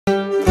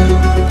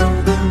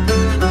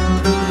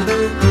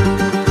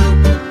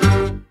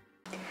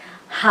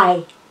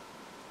Hi,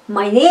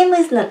 my name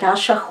is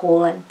Natasha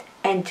Holland,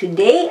 and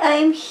today I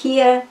am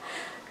here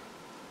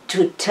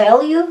to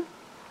tell you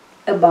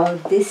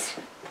about this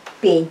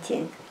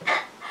painting.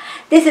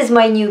 This is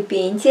my new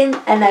painting,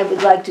 and I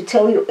would like to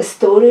tell you a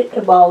story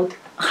about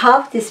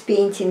how this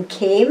painting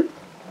came,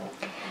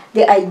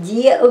 the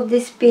idea of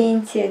this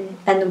painting,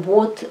 and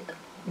what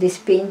this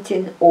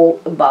painting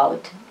all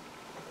about.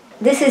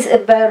 This is a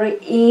very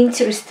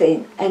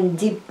interesting and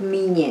deep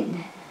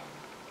meaning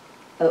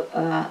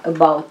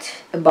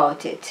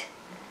about it.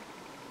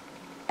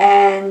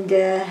 And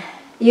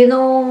you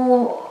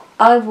know,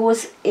 I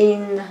was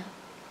in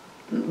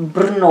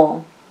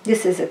Brno.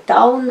 This is a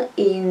town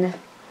in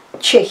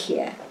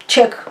Czechia,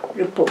 Czech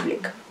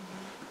Republic,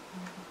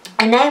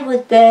 and I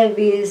was there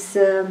with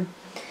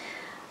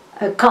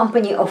a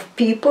company of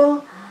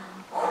people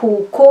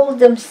who call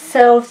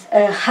themselves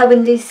a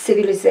heavenly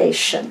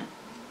civilization.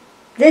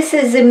 This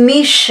is a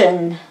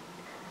mission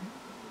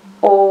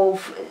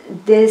of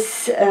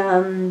this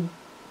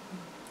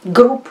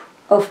group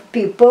of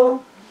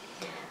people.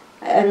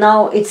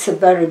 Now it's a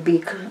very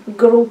big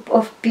group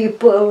of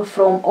people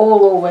from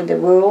all over the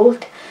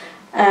world,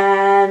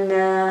 and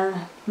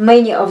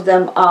many of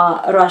them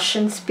are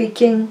Russian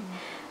speaking,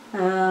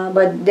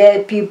 but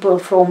there are people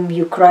from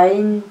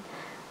Ukraine,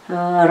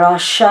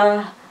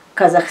 Russia,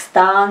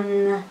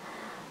 Kazakhstan,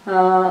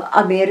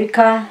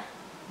 America,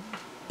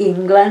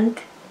 England,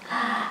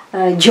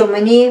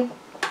 Germany,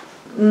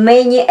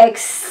 many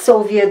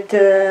ex-Soviet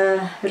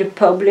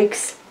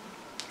republics.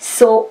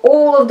 So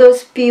all of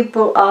those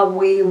people are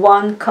with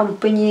one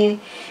company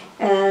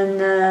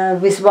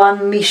and with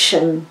one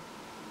mission.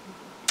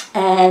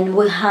 And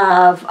we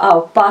have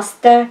our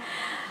pastor,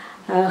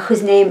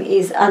 whose name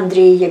is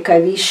Andrei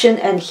Yakovishin,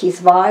 and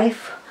his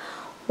wife,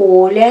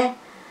 Oля.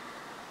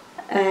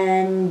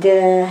 And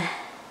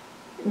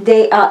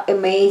they are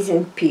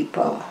amazing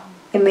people,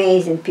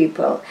 amazing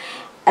people.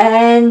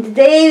 And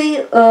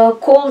they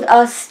called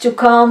us to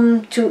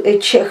come to a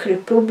Czech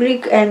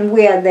Republic, and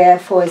we are there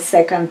for a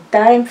second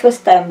time.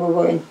 First time we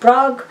were in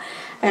Prague,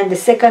 and the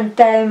second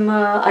time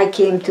I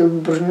came to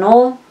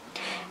Brno,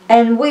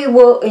 and we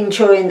were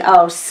enjoying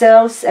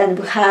ourselves, and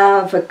we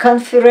have a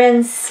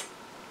conference.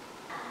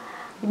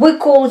 We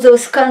call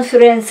those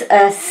conferences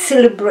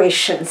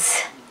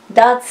celebrations.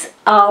 That's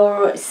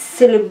our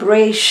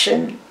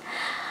celebration.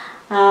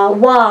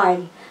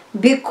 Why?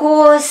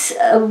 Because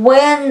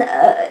when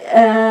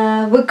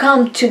we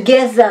come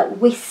together,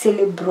 we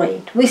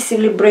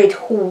celebrate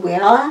who we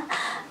are,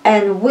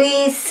 and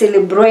we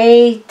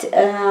celebrate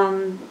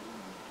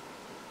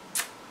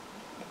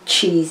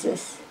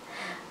Jesus.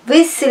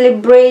 We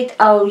celebrate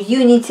our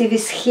unity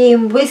with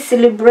Him. We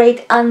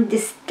celebrate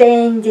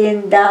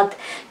understanding that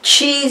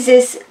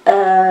Jesus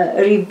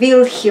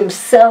revealed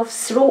Himself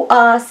through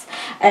us,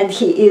 and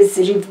He is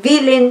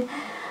revealing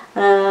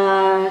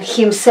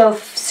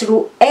Himself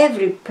through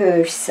every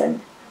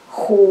person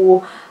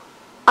who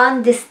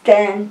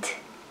understand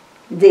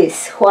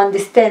this, who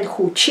understand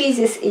who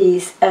Jesus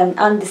is, and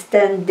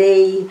understand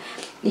their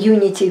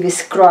unity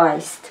with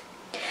Christ.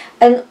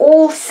 And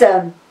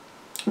also,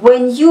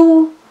 when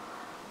you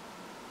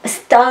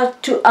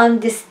start to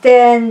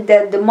understand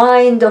that the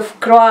mind of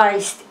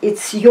Christ,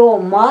 it's your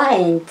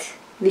mind,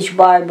 which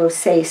Bible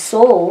says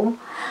so,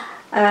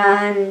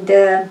 and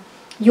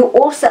you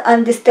also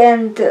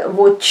understand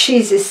what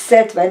Jesus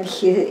said when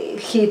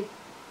he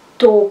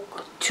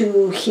talked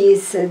to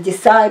his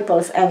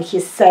disciples, and he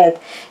said,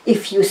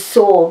 if you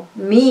saw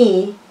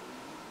me,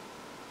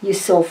 you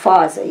saw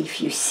Father.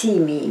 If you see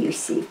me, you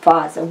see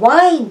Father.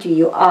 Why do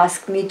you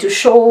ask me to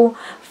show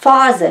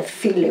Father,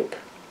 Philip?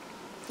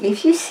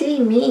 If you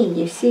see me,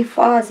 you see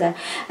Father.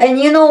 And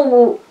you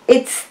know,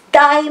 it's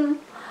time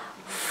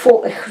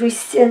for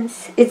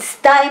Christians, it's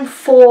time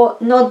for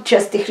not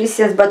just the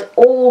Christians but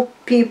all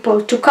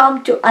people to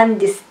come to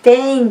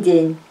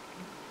understanding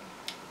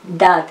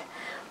that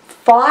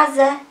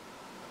Father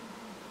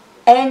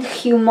and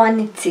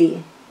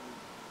humanity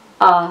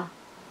are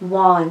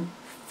one.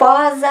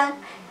 Father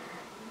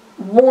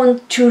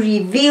wants to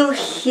reveal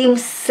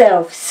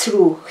Himself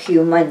through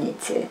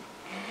humanity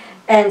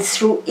and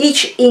through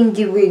each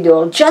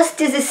individual, just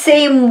in the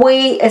same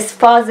way as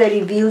Father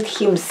revealed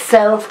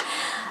Himself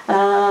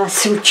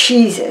through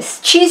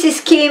Jesus. Jesus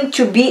came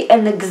to be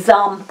an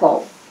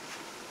example.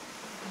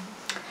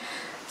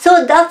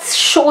 So that's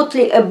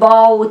shortly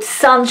about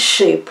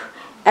sonship,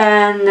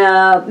 and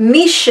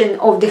mission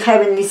of the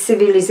heavenly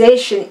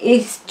civilization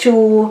is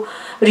to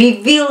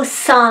reveal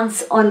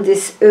sons on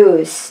this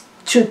earth,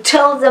 to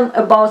tell them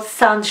about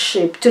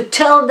sonship, to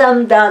tell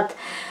them that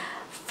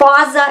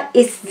Father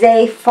is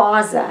their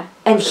Father,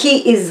 and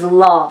He is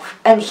love,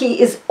 and He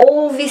is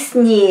always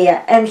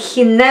near, and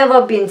He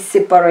never been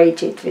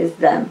separated with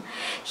them.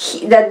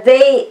 That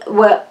they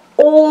were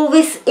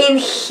always in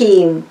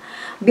Him,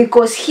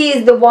 because He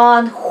is the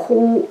one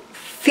who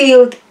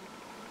filled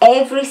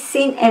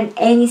everything and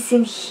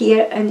anything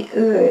here on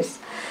earth.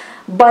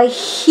 By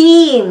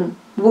Him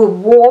we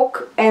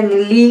walk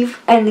and live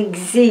and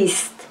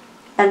exist.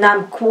 And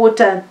I'm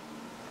quoting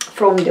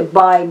from the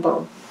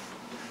Bible.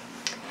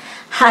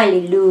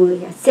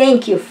 Hallelujah.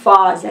 Thank you,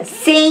 Father.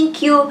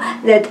 Thank you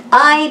that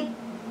I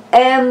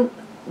am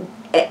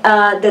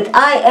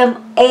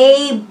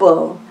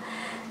able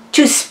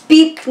to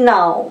speak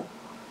now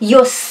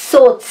your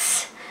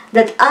thoughts,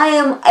 that I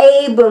am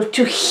able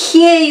to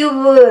hear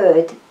your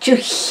word, to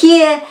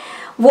hear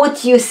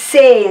what you're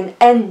saying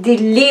and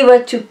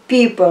deliver to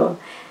people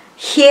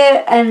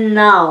here and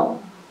now.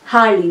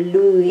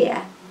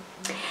 Hallelujah.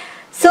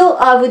 So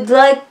I would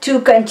like to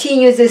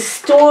continue the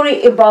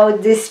story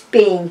about this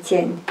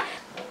painting.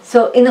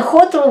 So in a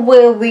hotel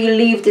where we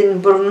lived in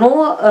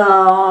Brno,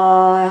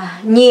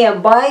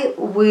 nearby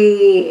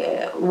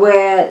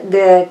were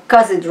the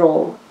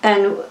cathedral,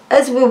 and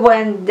as we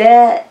went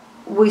there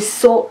we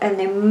saw an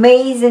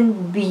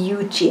amazing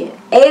beauty.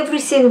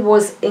 Everything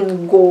was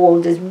in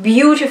gold, this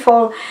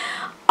beautiful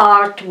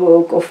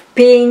artwork of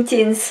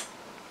paintings,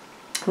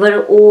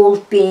 very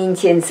old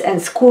paintings and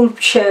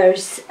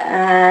sculptures,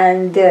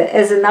 and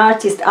as an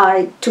artist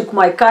I took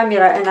my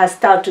camera and I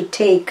started to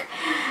take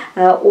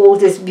all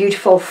these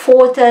beautiful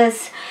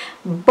photos,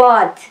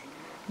 but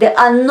the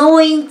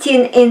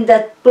anointing in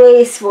that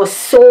place was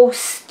so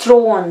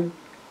strong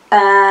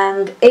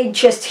and it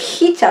just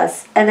hit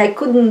us, and I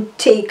couldn't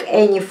take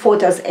any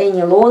photos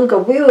any longer.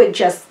 We would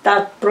just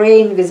start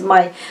praying with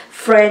my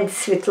friend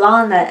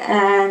Svetlana,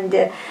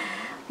 and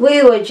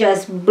we were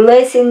just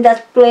blessing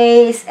that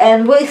place,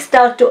 and we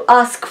start to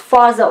ask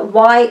Father,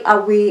 why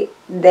are we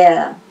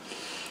there?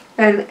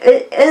 And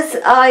as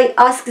I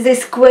asked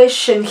this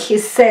question, he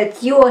said,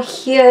 you are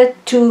here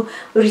to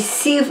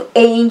receive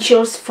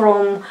angels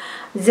from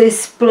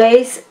this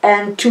place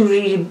and to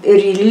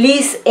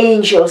release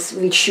angels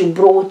which you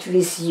brought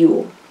with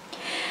you.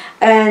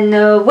 And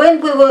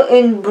when we were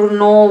in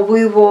Brno,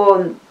 we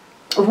were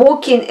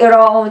walking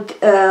around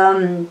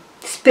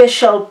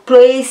special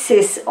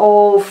places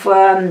of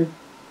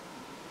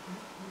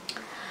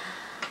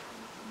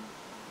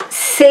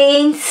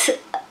saints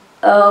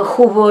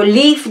who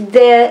lived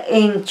there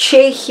in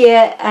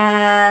Czechia,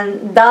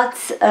 and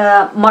that's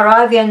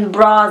Moravian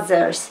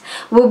brothers.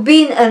 We've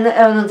been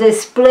in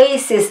these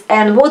places,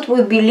 and what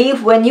we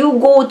believe, when you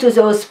go to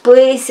those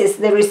places,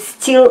 there is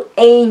still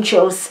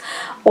angels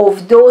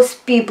of those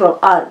people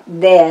are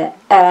there,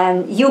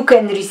 and you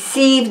can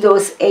receive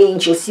those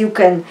angels, you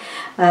can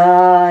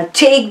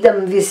take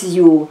them with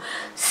you.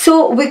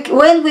 So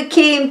when we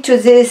came to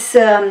this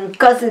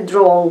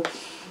cathedral,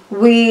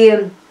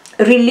 we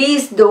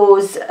released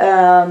those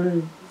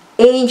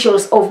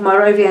angels of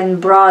Moravian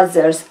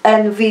brothers,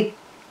 and we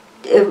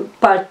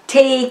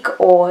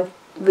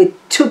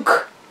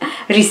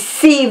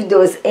received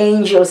those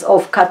angels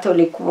of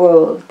Catholic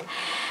world.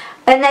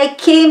 And I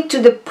came to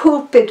the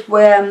pulpit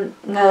where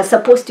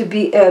supposed to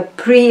be a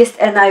priest,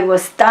 and I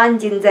was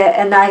standing there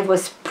and I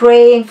was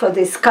praying for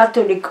this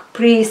Catholic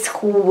priest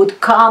who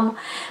would come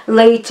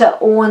later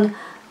on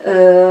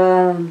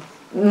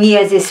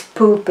near this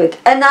pulpit.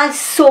 And I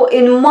saw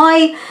in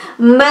my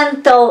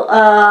mental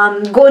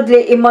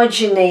godly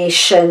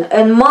imagination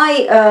and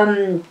my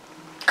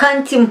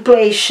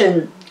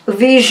contemplation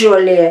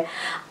visually,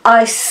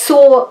 I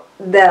saw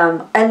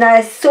them, and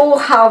I saw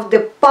how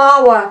the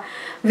power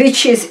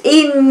which is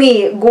in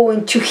me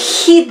going to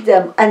hit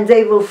them, and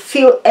they will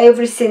feel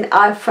everything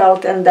I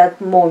felt in that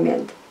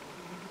moment.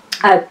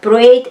 I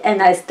prayed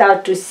and I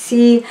started to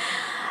see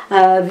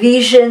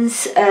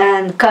visions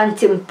and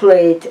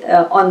contemplate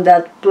on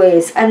that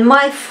place. And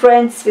my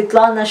friend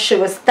Svetlana, she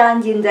was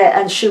standing there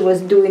and she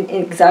was doing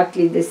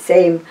exactly the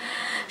same.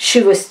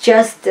 She was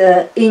just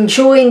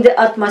enjoying the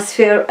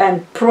atmosphere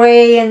and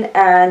praying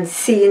and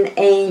seeing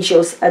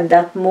angels at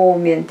that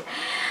moment.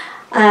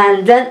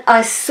 And then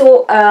I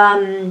saw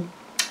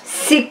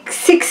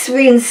six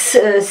wings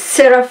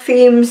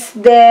seraphims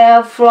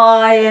there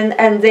flying,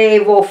 and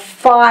they were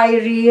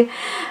fiery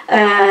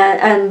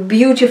and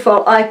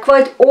beautiful. I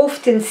quite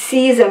often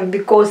see them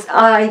because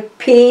I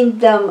paint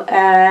them,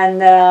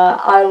 and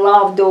I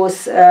love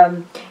those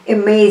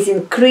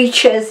amazing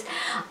creatures.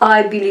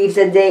 I believe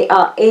that they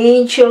are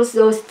angels,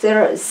 those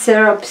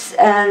seraphs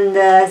and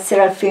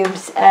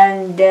seraphims,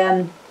 and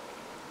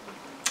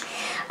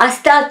I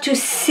start to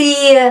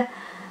see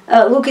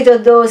look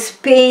at those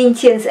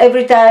paintings.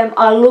 Every time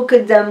I look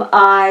at them,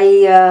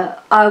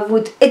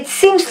 it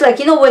seems like,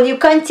 you know, when you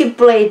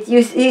contemplate,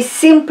 you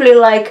simply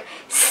like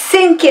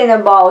thinking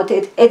about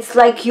it. It's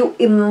like you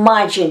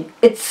imagine.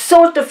 It's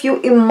sort of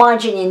you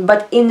imagining,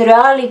 but in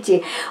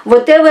reality,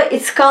 whatever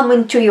is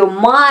coming to your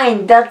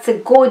mind, that's a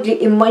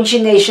godly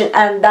imagination,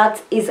 and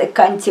that is a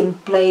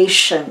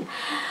contemplation.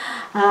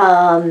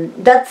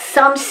 That's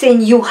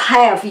something you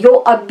have.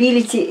 Your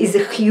ability is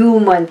a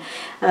human,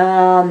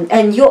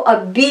 and your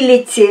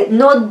ability,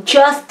 not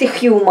just a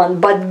human,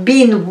 but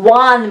being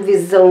one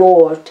with the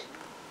Lord.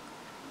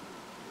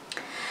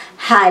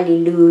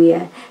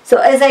 Hallelujah. So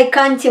as I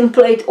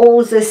contemplate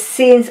all the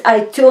scenes,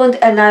 I turned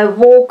and I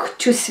walked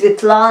to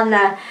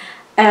Svetlana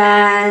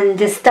and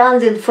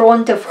stand in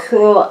front of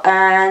her,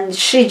 and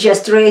she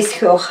just raised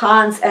her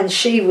hands and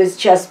she was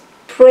just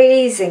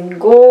praising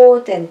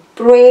God and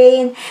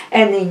praying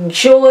and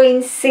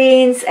enjoying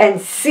things and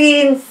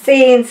seeing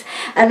things,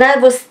 and I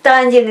was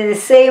standing in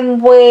the same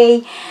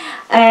way.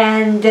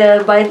 And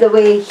by the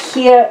way,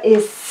 here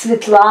is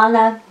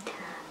Svetlana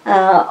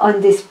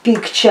on this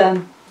picture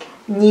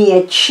near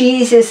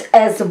Jesus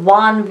as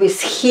one with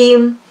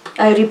him.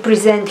 I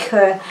represent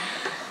her.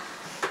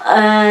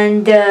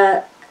 And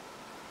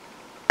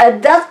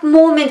at that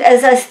moment,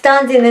 as I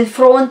standing in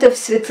front of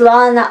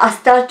Svetlana, I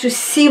start to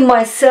see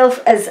myself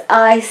as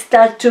I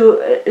start to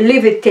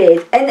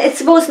levitate. And it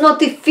was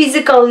not a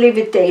physical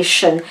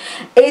levitation,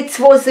 it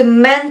was a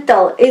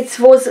mental, it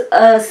was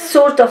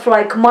sort of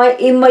like my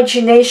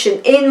imagination.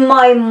 In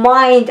my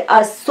mind,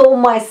 I saw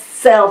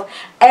myself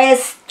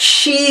as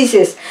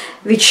Jesus,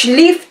 which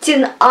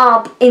lifting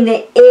up in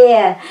the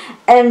air,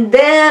 and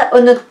there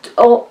on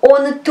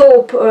the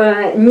top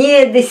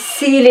near the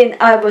ceiling,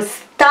 I was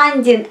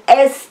standing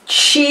as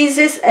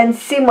Jesus and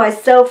see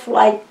myself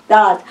like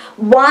that,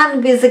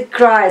 one with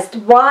Christ,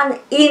 one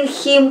in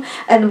him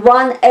and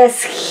one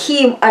as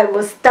him. I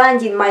was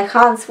standing, my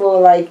hands were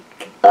like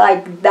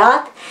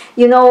that,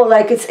 you know,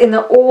 like it's in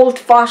an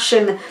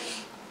old-fashioned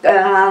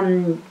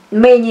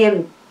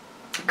many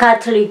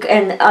Catholic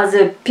and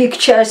other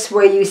pictures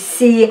where you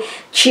see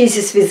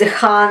Jesus with the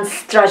hands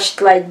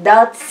stretched like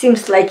that.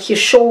 Seems like he's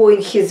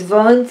showing his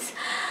wounds.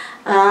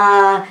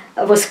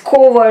 Was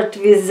covered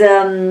with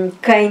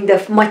kind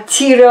of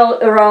material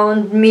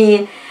around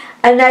me,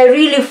 and I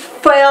really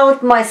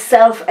felt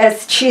myself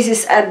as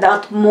Jesus at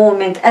that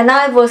moment. And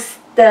I was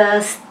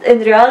in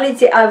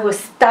reality I was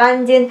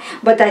standing,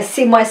 but I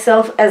see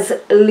myself as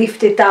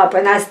lifted up,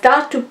 and I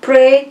start to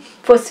pray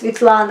for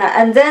Svetlana,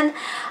 and then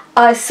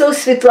I saw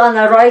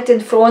Svetlana right in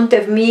front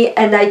of me,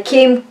 and I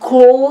came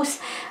close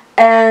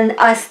and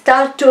I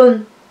start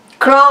to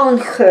crown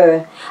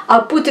her. I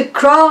put a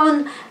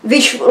crown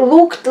which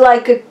looked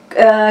like a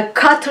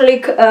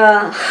Catholic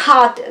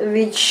hat,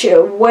 which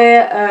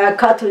wear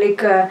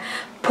Catholic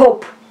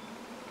Pope.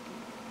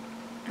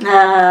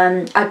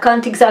 I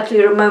can't exactly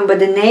remember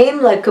the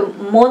name, like a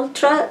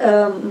mantra.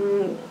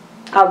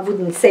 I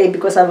wouldn't say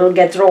because I will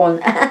get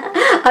wrong.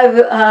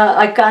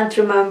 I can't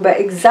remember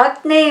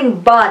exact name,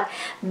 but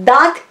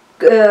that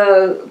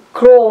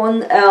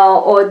crown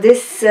or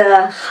this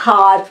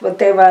heart,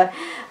 whatever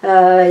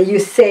you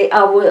say,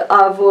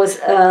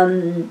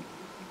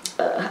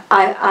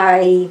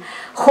 I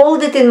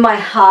hold it in my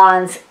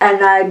hands,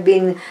 and I've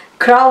been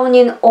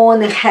crowning on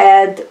the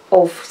head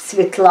of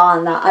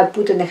Svetlana. I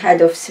put on the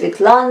head of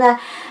Svetlana,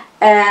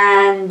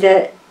 and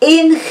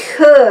in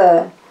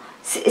her,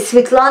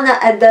 Svetlana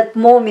at that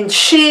moment,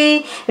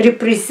 she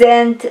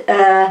represents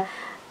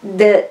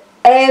the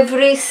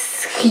every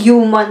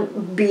human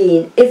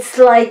being. It's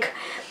like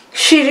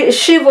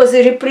she was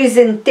a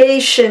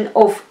representation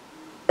of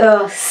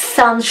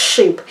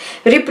sonship,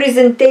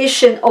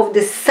 representation of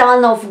the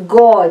Son of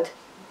God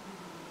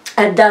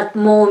at that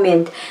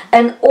moment.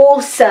 And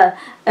also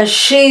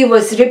she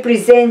was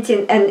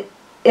representing an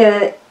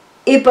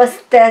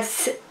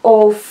hypostasis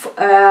of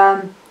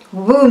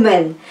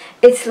woman.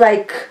 It's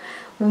like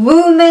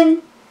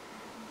woman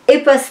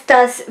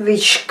hypostasis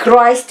which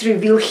Christ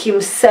revealed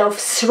himself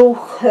through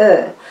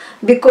her,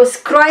 because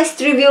Christ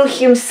revealed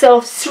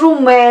himself through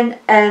man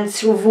and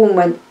through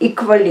woman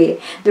equally.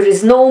 There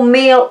is no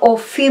male or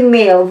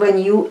female when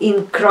you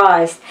in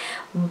Christ,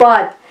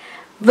 but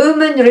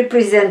women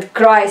represent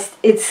Christ.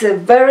 It's a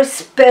very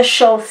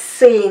special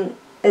thing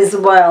as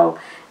well.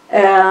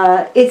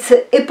 It's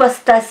a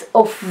hypostasis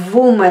of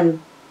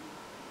woman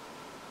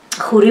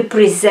who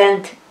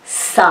represent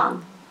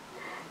Son.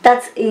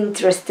 That's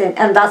interesting,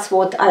 and that's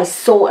what I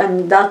saw,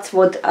 and that's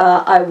what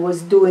I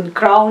was doing,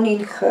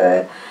 crowning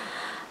her,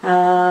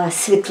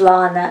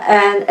 Svetlana.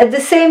 And at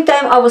the same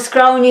time I was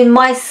crowning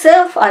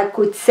myself, I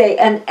could say,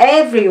 and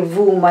every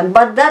woman,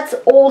 but that's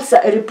also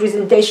a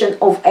representation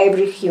of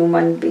every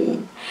human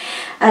being.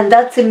 And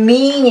that's a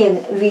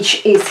meaning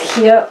which is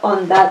here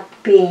on that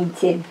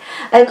painting.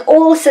 And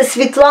also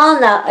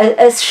Svetlana,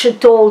 as she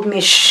told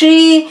me,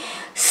 she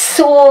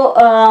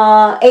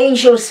saw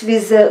angels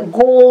with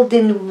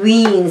golden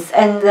wings,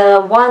 and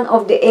one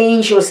of the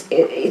angels,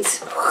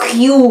 it's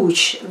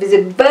huge, with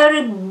a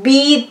very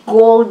big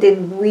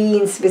golden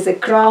wings, with a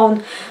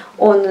crown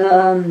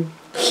on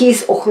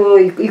his or her,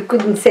 you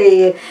couldn't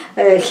say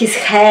his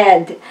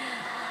head.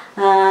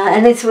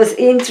 And it was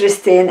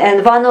interesting.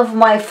 And one of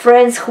my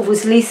friends who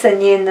was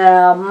listening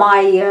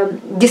my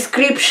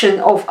description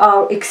of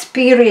our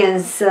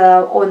experience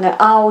on the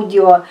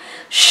audio,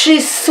 she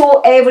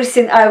saw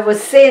everything I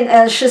was saying,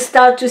 and she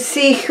started to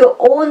see her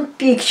own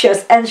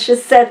pictures, and she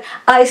said,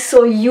 I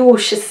saw you,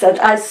 she said,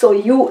 I saw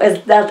you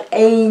as that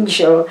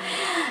angel.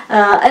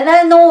 And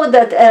I know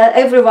that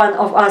every one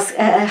of us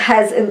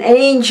has an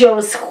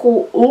angels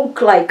who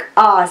look like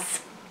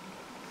us.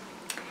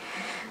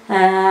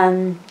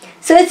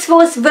 So it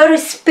was very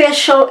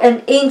special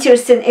and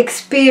interesting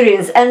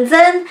experience. And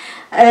then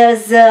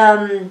as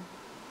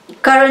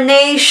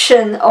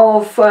coronation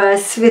of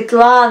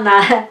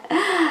Svetlana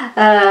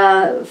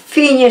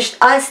finished,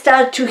 I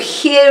start to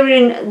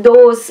hearing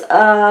those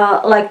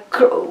like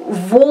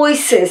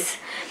voices.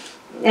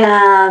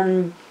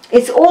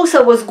 It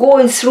also was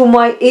going through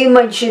my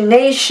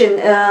imagination,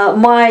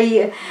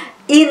 my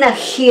inner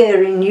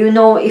hearing, you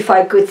know, if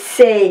I could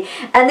say,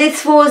 and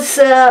it was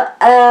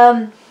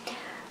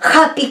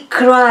happy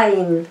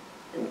crying.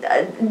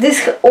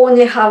 This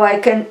only how I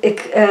can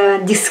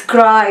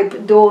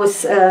describe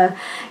those.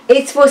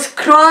 It was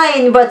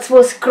crying, but it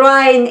was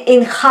crying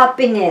in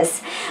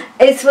happiness.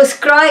 It was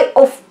cry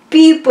of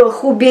people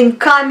who've been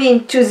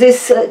coming to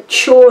this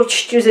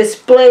church, to this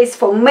place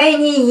for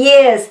many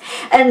years,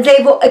 and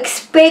they were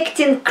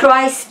expecting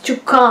Christ to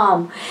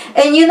come.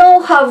 And you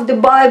know how the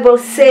Bible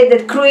said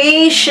that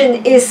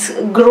creation is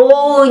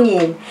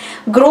groaning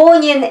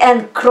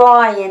and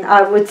crying.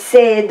 I would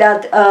say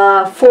that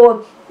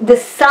for the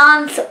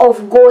sons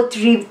of God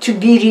to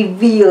be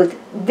revealed.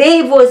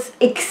 They was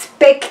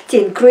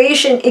expecting,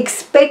 creation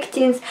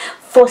expecting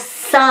for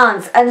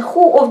sons. And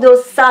who of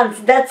those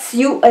sons? That's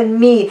you and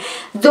me.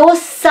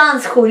 Those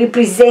sons who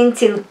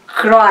representing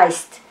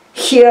Christ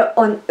here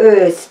on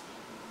earth.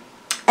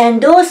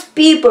 And those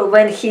people,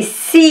 when he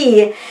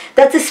see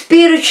that a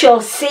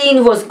spiritual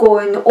scene was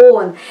going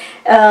on,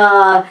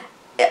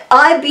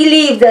 I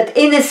believe that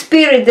in a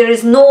spirit there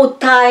is no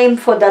time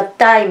for that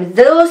time.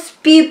 Those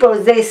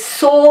people, they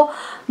saw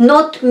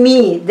not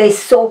me, they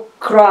saw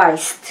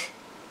Christ.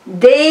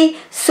 They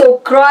saw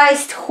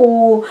Christ,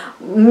 who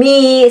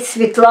me,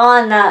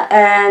 Svetlana,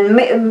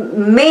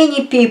 and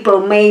many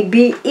people may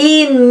be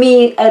in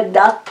me at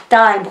that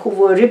time who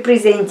were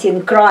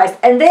representing Christ.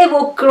 And they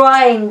were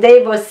crying,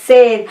 they were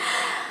saying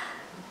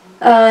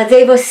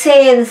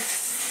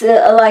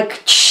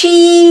like,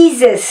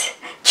 Jesus,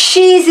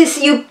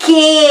 Jesus, you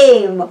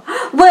came.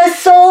 We're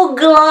so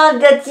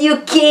glad that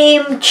you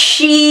came,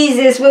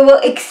 Jesus. We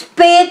were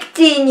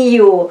expecting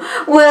you.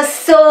 We're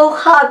so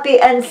happy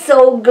and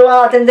so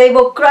glad. And they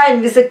were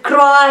crying with a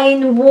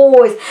crying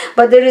voice.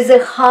 But there is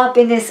a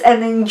happiness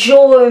and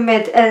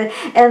enjoyment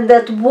and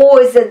that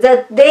voice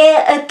that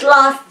there at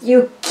last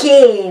you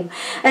came.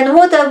 And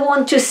what I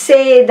want to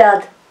say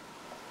that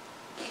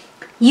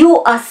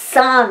you are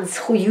sons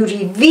who you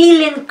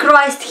reveal in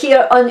Christ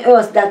here on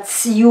earth.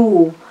 That's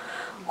you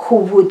who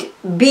would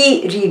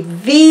be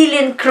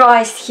revealing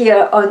Christ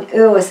here on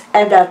earth,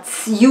 and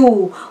that's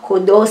you who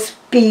those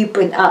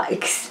people are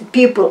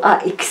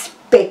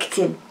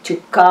expecting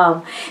to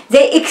come.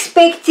 They're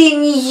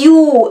expecting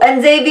you,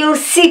 and they will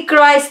see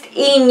Christ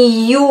in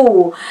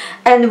you.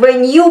 And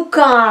when you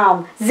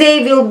come,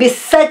 they will be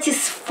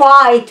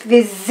satisfied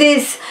with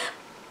this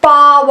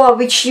power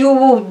which you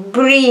will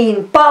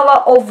bring,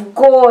 power of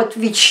God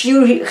which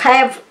you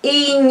have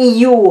in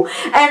you.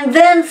 And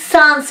then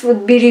sons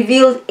would be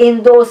revealed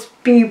in those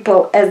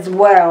people as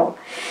well.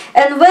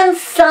 And when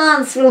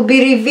sons will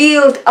be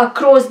revealed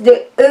across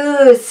the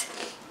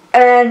earth,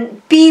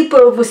 and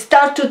people will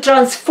start to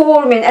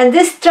transform it, and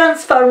this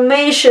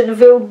transformation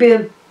will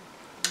be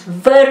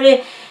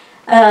very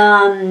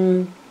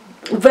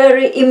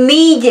very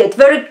immediate,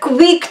 very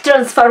quick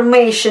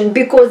transformation,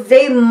 because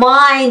their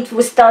mind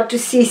will start to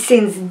see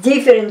things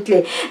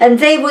differently, and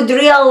they would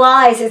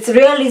realize it's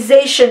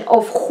realization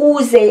of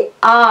who they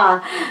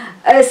are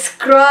as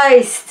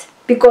Christ,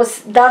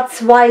 because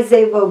that's why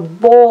they were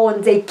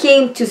born. They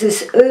came to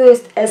this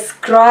earth as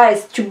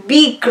Christ, to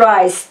be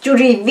Christ, to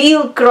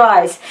reveal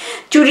Christ,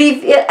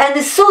 and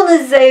as soon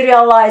as they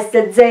realize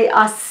that they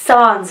are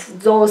sons,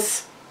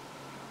 those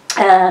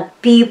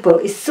people,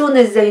 as soon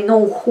as they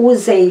know who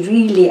they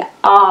really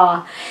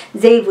are,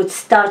 they would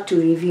start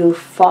to reveal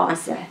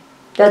Father.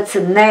 That's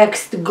the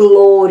next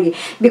glory,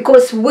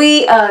 because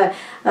we are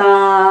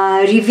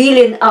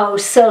revealing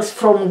ourselves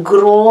from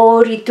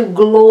glory to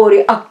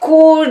glory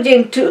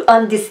according to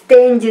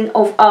understanding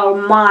of our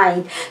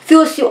mind.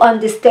 First, you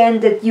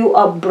understand that you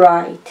are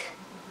bright.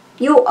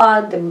 You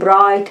are the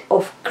bride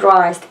of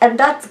Christ, and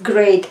that's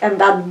great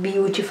and that's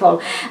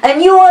beautiful.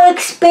 And you are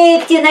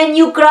expecting and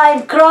you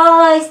crying,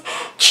 Christ,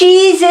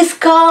 Jesus,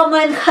 come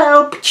and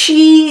help,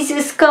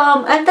 Jesus,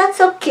 come. And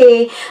that's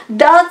okay.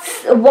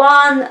 That's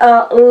one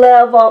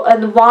level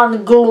and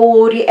one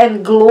glory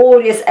and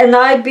glorious. And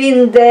I've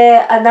been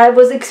there, and I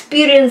was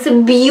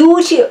experiencing the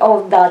beauty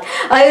of that.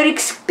 I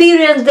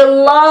experienced the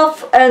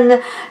love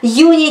and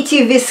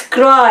unity with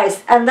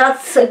Christ, and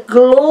that's a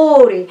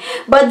glory.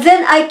 But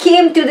then I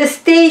came to the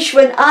stage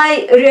when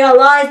I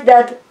realized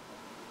that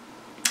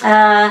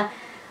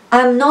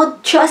I'm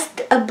not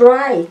just a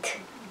bride.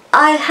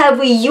 I have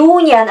a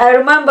union. I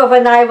remember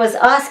when I was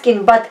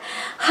asking, but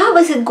how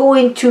is it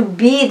going to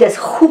be this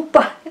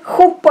chuppah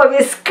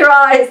with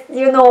Christ,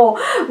 you know,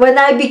 when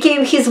I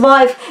became his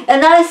wife?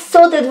 And I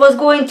thought it was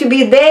going to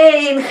be there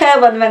in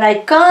heaven when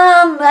I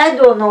come. I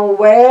don't know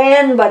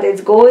when, but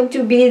it's going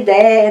to be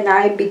there, and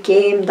I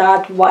became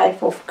that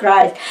wife of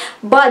Christ.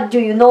 But do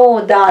you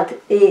know that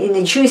in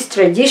the Jewish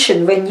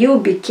tradition, when you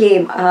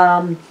became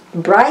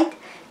bride,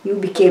 you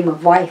became a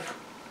wife.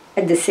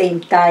 at the same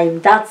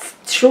time. That's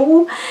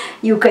true.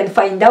 You can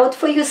find out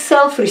for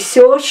yourself,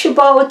 research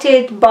about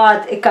it,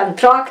 but a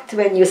contract,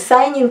 when you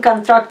sign in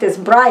contract as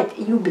bride,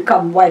 you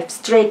become wife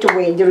straight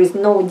away. There is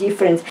no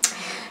difference.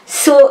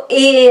 So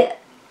if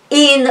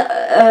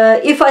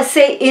I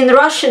say in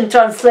Russian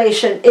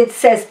translation, it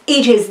says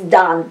it is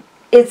done,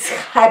 it's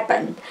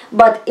happened.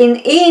 But in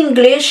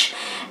English,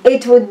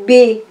 it would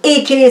be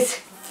it is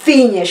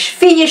finished.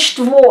 Finished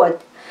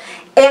what?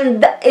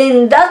 And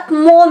in that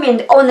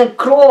moment on a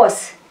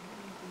cross,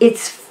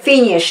 it's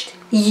finished.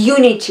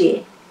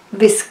 Unity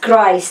with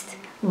Christ.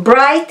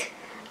 Bride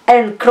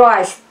and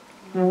Christ,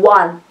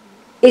 one.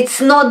 It's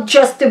not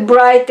just a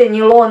bride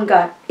any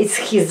longer,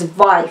 it's his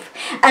wife.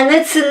 And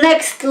it's the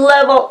next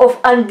level of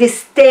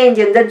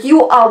understanding that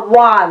you are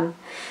one.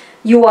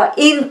 You are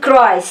in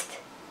Christ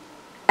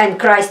and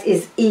Christ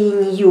is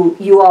in you.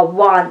 You are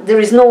one. There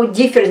is no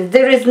difference.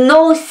 There is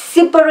no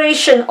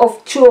separation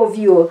of two of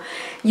you.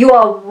 You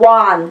are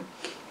one.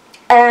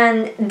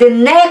 And the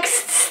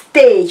next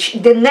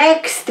stage, the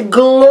next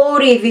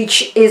glory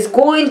which is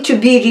going to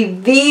be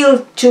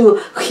revealed to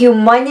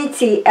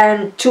humanity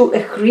and to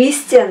a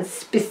Christian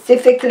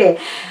specifically,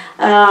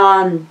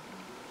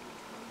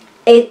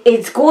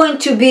 it's going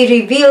to be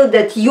revealed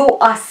that you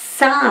are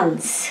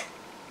sons.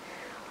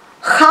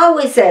 How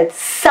is it?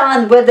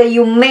 Son, whether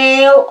you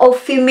male or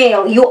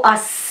female, you are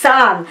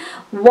son.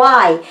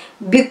 Why?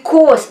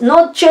 Because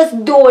not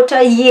just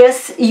daughter,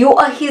 yes, you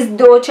are his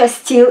daughter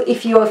still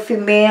if you are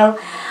female.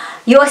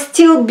 You are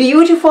still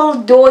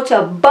beautiful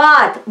daughter,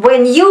 but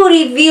when you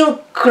reveal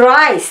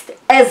Christ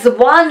as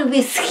one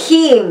with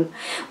him,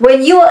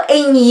 when you are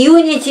in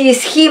unity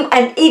with him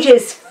and it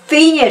is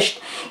finished,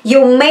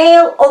 your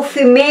male or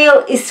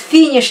female is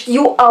finished,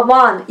 you are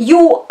one.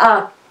 You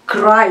are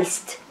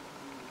Christ.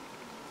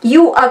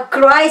 You are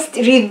Christ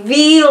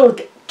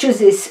revealed to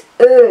this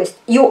earth.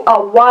 You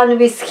are one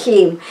with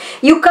him.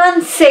 You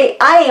can't say,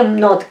 I am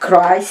not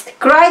Christ.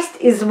 Christ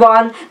is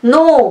one.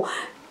 No,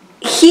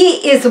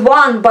 he is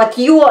one, but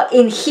you are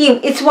in him.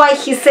 It's why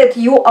he said,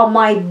 you are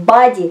my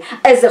body.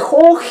 As a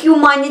whole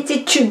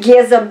humanity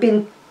together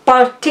been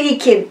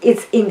partaking,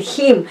 it's in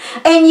him.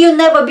 And you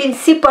never been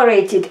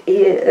separated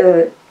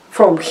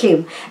from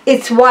him.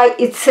 It's why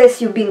it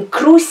says you've been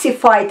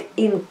crucified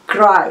in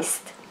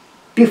Christ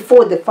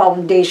before the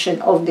foundation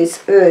of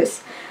this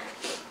earth.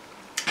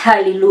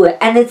 Hallelujah.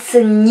 And it's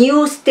a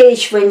new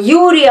stage when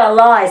you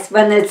realize,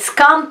 when it's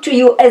come to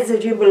you as a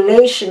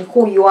revelation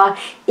who you are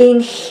in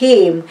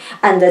him,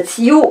 and that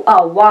you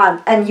are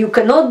one and you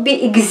cannot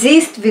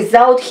exist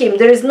without him.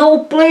 There is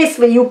no place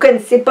where you can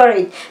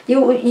separate.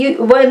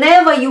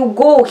 Whenever you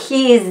go,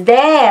 he is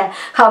there.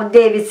 How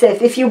David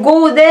said, if you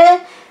go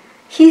there,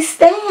 he's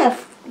there.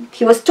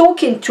 He was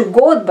talking to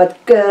God, but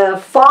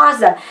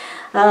Father,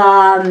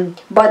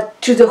 but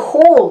to the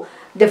whole,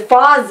 the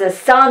Father,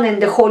 Son, and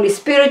the Holy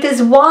Spirit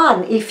is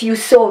one. If you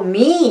saw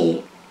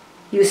me,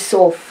 you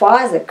saw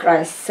Father,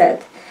 Christ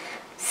said.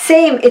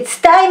 Same,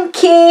 it's time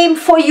came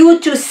for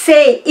you to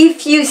say,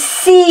 if you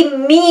see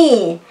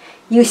me,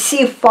 you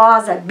see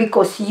Father,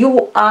 because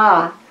you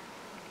are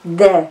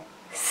the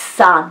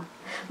Son.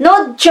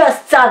 Not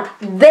just Son,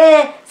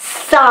 the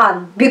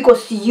Son,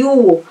 because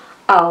you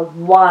are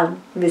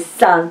one with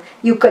Son.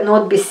 You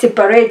cannot be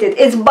separated.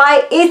 It's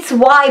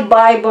why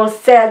Bible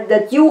said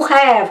that you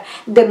have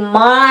the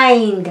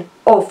mind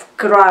of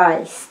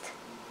Christ.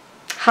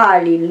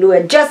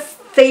 Hallelujah. Just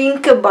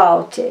think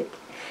about it.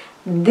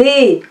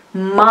 The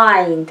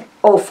mind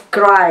of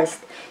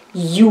Christ.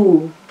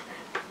 You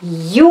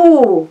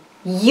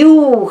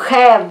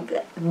have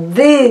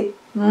the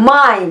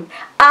mind.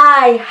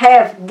 I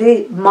have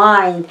the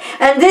mind.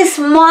 And this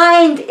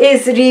mind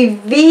is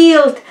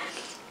revealed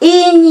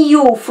in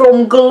you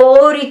from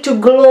glory to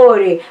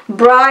glory.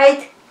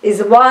 Bride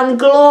is one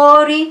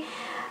glory,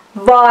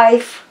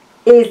 wife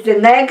is the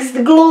next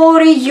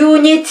glory,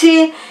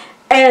 unity,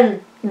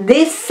 and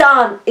this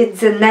Son is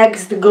the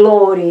next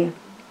glory.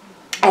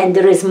 And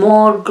there is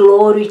more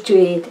glory to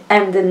it.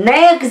 And the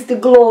next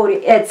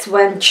glory, it's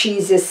when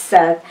Jesus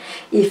said,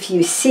 if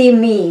you see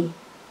me,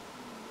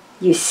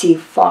 you see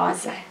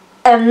Father.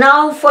 And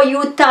now for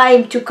you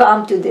time to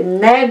come to the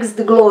next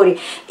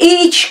glory.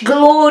 Each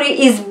glory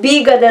is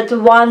bigger than the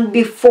one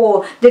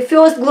before. The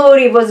first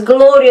glory was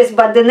glorious,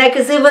 but the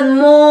next is even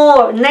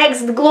more.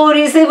 Next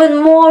glory is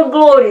even more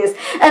glorious.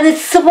 And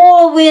it's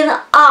swollen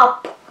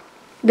up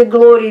the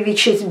glory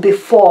which is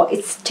before.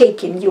 It's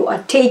taken. You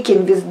are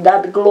taken with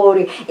that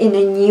glory in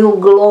a new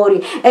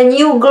glory. A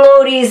new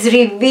glory is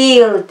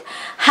revealed.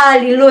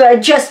 Hallelujah.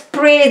 Just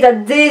pray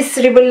that this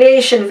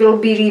revelation will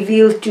be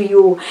revealed to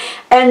you.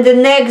 And the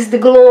next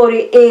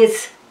glory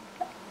is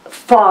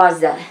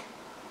Father.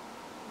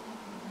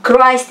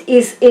 Christ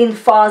is in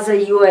Father,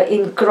 you are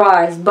in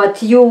Christ,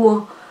 but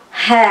you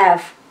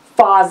have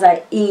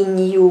Father in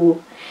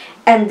you.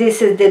 And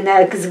this is the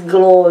next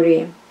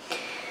glory.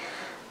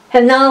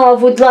 And now I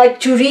would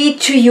like to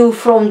read to you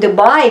from the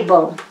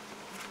Bible,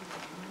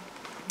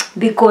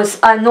 because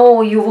I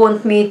know you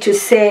want me to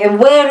say,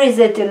 where is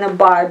it in the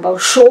Bible?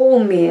 Show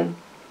me.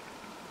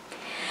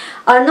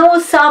 I know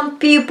some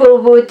people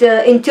would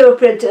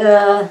interpret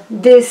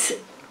this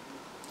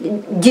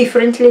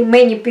differently.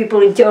 Many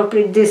people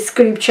interpret this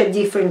scripture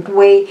different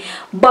way,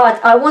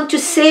 but I want to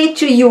say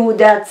to you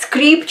that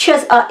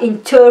scriptures are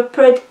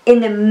interpreted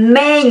in a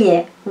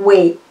many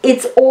way.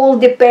 It's all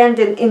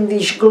dependent in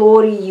which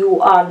glory you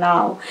are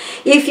now.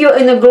 If you're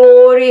in the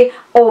glory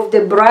of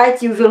the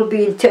bride, you will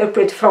be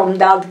interpreted from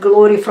that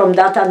glory, from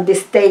that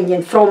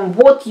understanding, from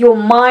what your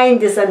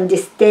mind is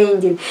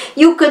understanding.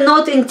 You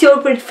cannot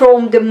interpret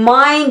from the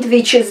mind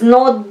which has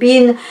not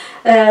been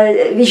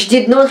which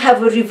did not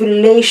have a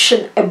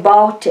revelation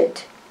about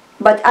it.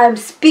 But I'm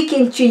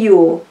speaking to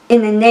you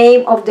in the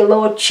name of the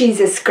Lord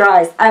Jesus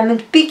Christ. I'm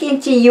speaking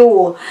to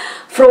you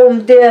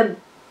from the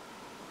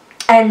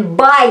and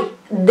by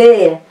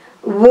the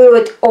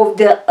word of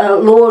the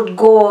Lord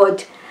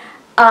God.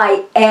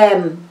 I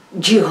am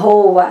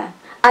Jehovah.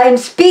 I am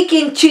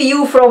speaking to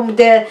you from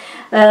the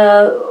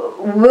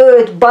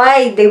word,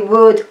 by the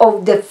word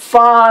of the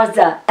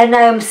Father, and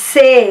I am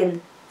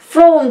saying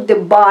from the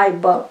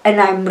Bible,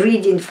 and I'm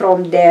reading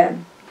from there.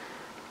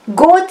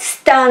 God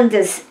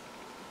stands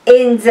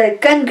in the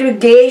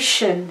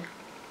congregation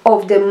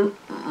of the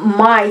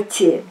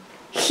mighty.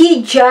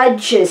 He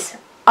judges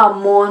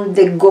among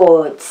the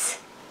gods.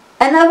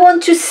 And I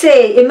want to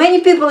say, and many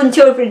people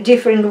interpret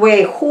different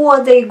way, who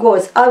are they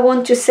gods? I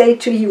want to say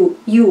to you,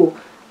 you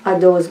are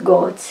those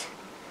gods.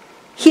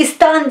 He's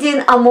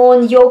standing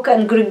among your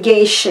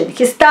congregation.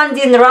 He's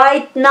standing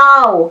right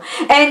now.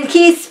 And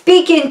He's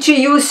speaking to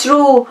you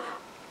through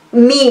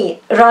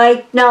me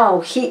right now.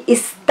 He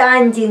is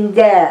standing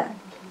there.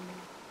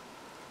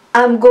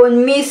 I'm going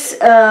to miss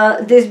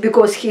this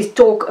because He's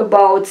talk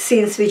about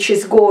things which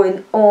is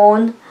going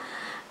on.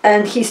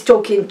 And He's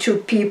talking to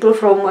people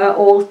from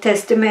Old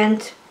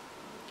Testament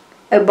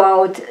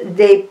about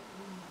the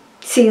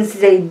things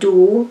they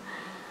do.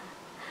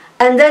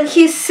 And then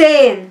He's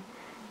saying,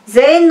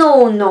 they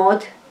know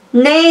not,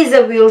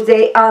 neither will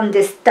they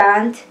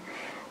understand.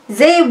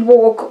 They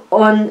walk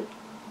on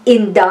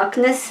in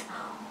darkness.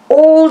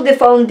 All the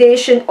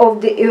foundation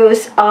of the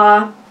earth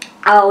are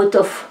out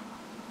of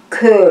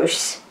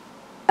curse.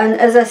 And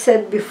as I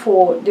said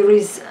before, there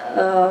is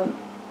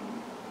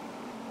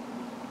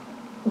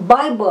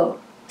Bible,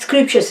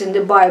 scriptures in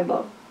the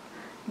Bible.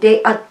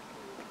 They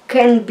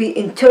can be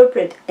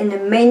interpreted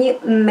in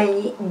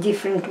many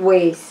different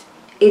ways.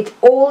 It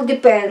all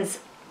depends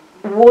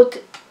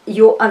what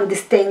your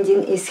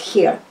understanding is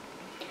here.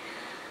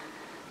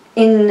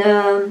 In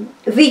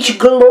which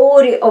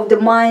glory of the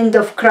mind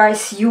of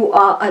Christ you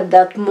are at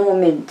that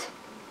moment.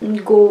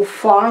 Go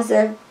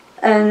further,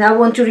 and I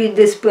want to read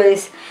this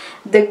place.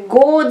 The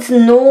gods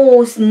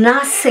knows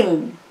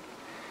nothing.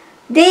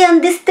 They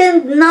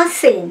understand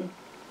nothing.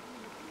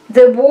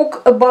 They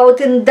walk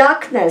about in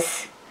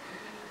darkness.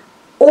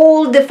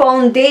 All the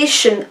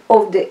foundation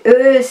of the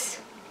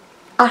earth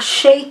are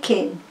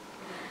shaking.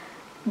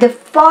 The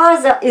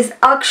Father is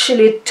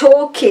actually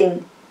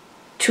talking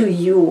to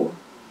you.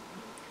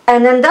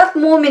 And in that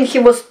moment He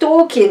was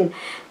talking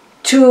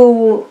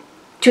to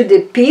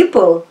the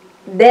people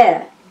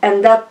there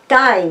and that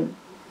time.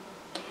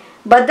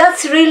 But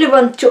that's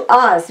relevant to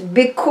us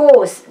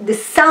because the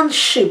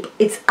sonship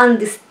is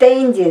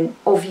understanding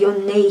of your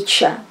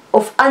nature,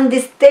 of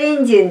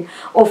understanding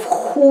of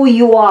who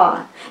you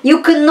are.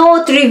 You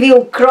cannot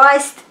reveal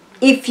Christ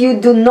if you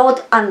do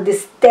not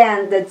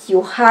understand that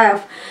you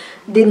have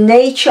the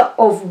nature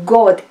of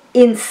God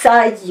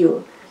inside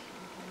you.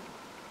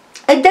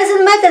 It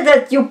doesn't matter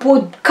that you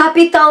put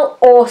capital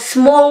or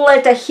small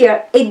letter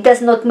here. It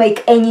does not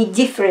make any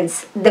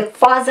difference. The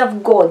Father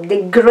of God,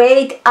 the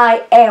great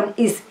I am,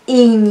 is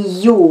in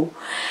you.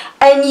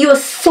 And your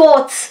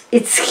thoughts,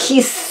 it's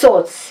His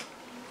thoughts.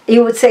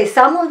 You would say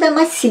some of them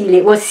are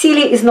silly. Well,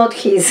 silly is not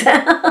His.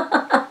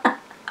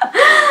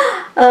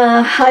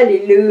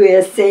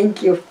 Hallelujah.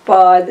 Thank you,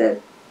 Father.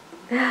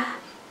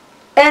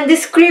 And the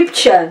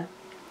scripture,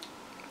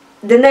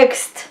 the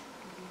next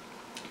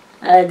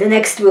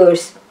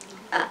verse.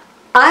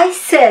 I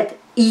said,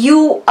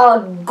 you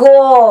are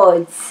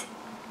gods.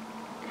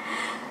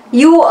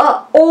 You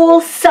are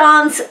all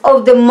sons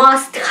of the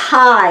Most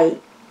High.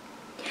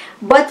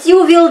 But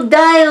you will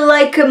die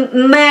like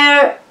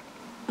mere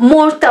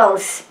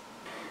mortals.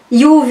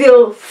 You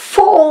will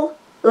fall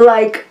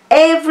like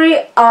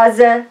every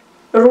other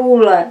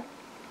ruler.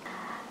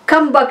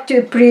 Come back to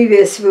the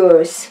previous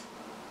verse,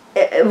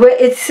 where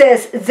it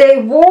says,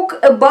 they walk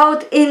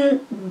about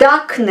in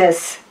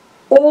darkness.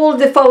 All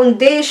the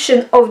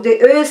foundation of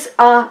the earth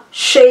are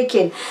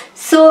shaken.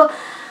 So,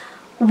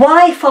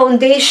 why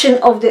foundation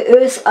of the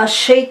earth are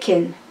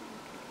shaken?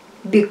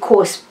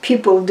 Because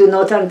people do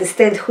not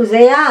understand who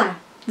they are.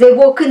 They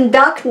walk in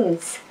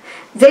darkness.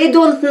 They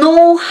don't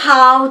know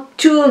how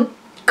to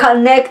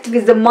connect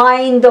with the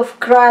mind of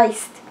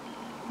Christ.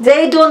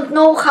 They don't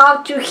know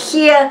how to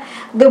hear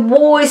the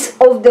voice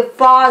of the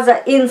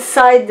Father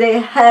inside their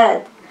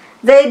head.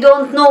 They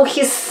don't know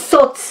His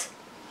thoughts.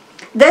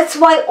 That's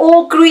why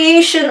all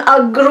creation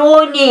are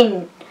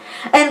groaning.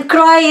 and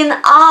crying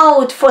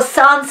out for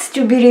sons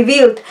to be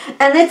revealed.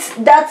 And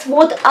that's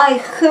what I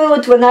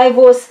heard when I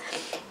was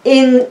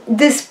in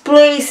this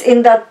place,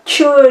 in that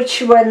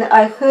church, when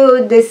I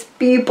heard these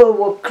people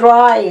were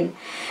crying.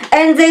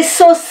 And they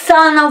saw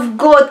Son of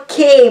God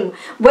came.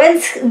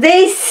 When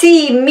they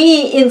see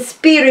me in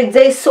spirit,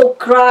 they saw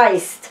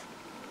Christ.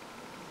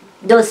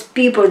 Those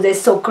people, they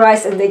saw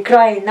Christ and they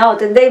crying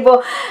out, and they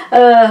were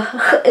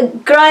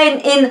crying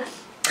in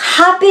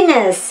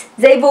happiness.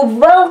 They were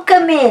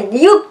welcoming.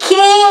 You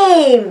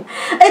came.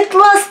 At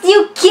last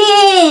you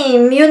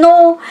came. You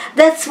know,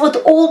 that's what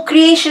all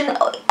creation,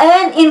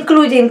 and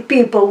including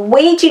people,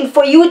 waiting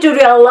for you to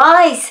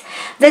realize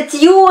that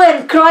you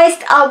and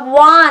Christ are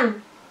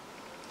one.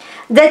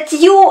 That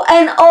you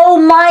and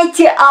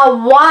Almighty are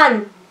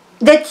one.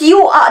 That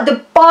you are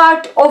the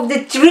part of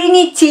the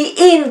Trinity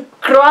in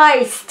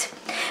Christ.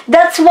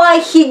 That's why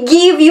He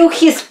gave you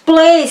His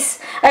place.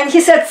 And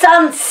He said,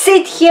 son,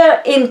 sit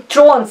here in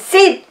throne.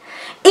 Sit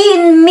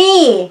in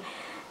me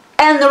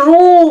and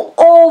rule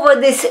over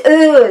this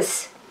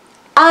earth.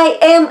 I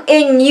am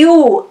in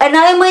you, and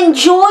I'm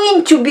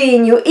enjoying to be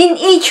in you, in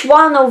each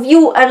one of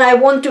you, and I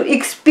want to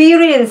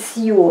experience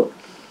you.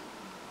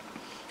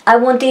 I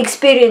want to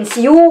experience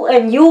you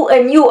and you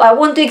and you. I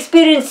want to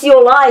experience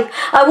your life.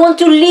 I want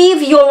to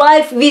live your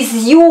life with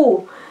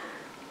you.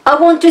 I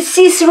want to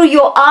see through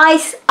your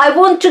eyes. I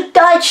want to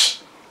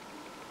touch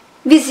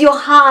with your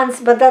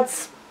hands, but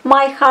that's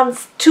my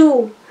hands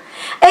too.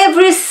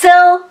 Every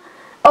cell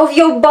of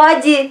your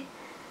body,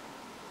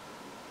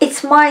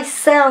 it's my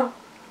cell.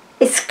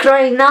 It's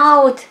crying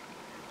out,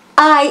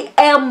 I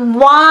am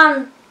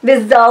one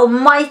with the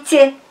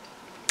Almighty.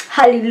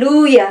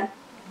 Hallelujah.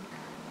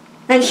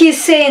 And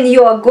He's saying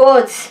you are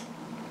God's.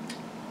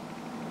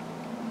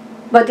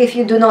 But if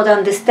you do not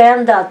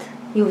understand that,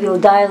 you will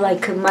die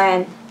like a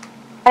man.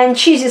 And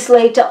Jesus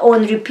later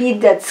on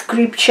repeat that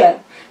scripture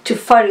to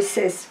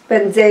Pharisees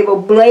when they were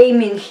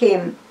blaming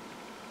Him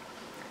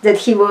that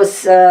He was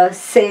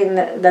saying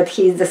that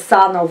He is the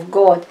Son of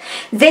God.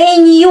 They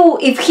knew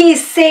if He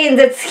is saying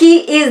that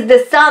He is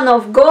the Son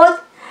of God,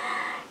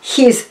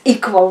 He is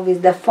equal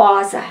with the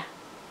Father.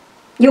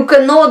 You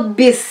cannot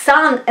be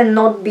Son and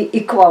not be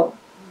equal.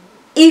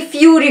 If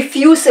you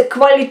refuse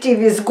equality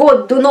with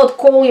God, do not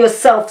call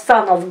yourself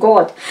Son of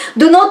God.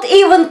 Do not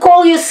even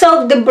call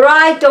yourself the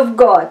bride of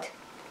God.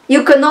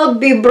 You cannot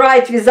be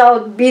bride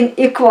without being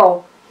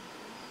equal.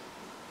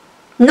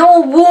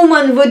 No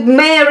woman would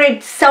marry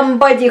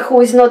somebody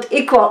who is not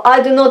equal.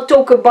 I do not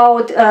talk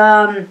about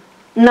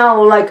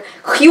now like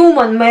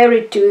human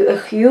married to a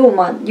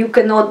human. You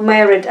cannot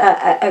marry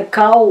a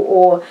cow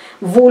or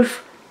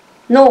wolf.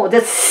 No,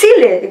 that's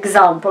silly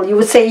example. You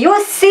would say,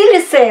 you're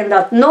silly saying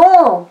that.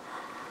 No.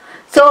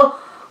 So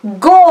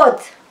God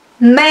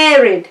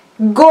married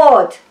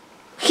God.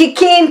 He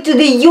came to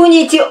the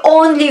unity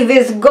only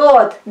with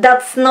God.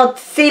 That's not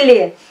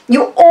silly.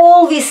 You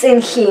always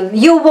in Him.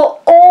 You were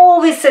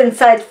always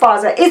inside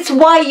Father. It's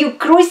why you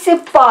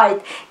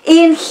crucified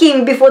in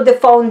Him before the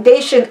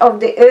foundation of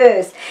the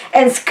earth.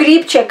 And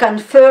Scripture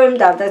confirmed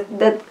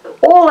that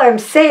all I'm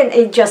saying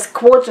is just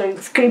quoting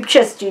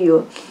Scriptures to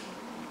you.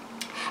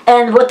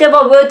 And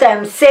whatever word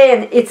I'm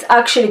saying, it's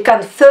actually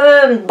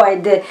confirmed by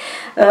the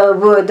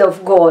Word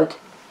of God.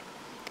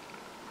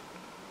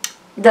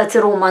 That's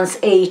Romans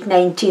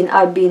 8:19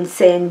 I've been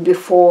saying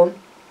before.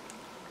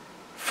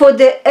 For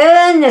the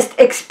earnest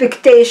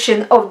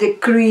expectation of the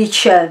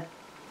creature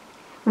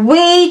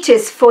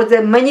waiteth for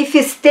the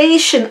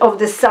manifestation of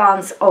the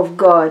sons of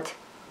God.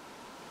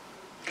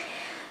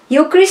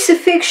 Your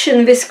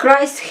crucifixion with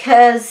Christ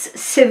has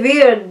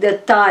severed the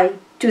tie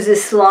to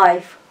this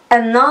life,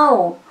 and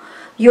now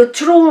your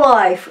true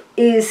life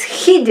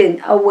is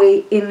hidden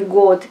away in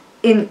God,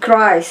 in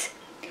Christ.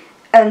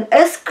 And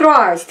as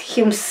Christ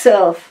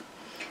Himself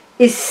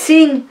is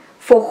seen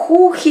for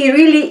who He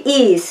really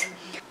is,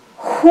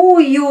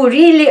 who you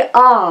really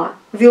are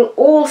will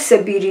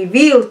also be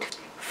revealed,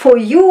 for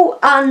you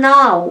are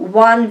now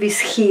one with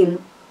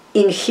Him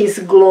in His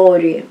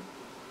glory.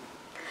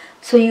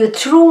 So your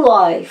true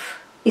life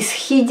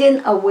is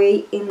hidden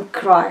away in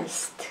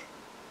Christ.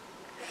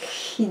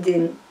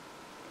 Hidden.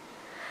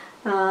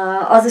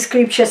 Other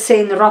scriptures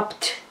saying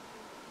wrapped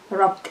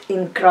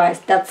in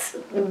Christ. That's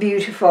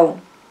beautiful.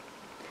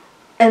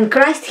 And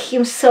Christ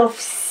Himself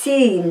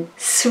seen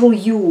through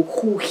you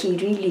who He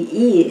really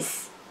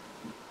is,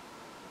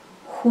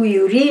 who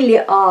you really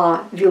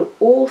are, will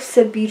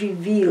also be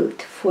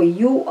revealed, for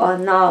you are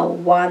now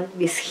one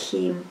with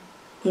Him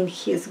in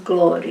His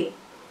glory.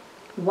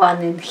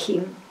 One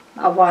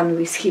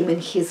with Him in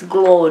His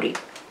glory.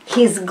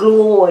 His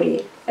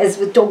glory, as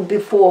we talked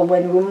before,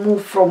 when we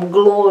move from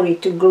glory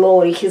to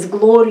glory, His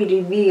glory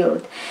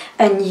revealed,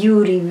 and you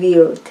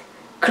revealed.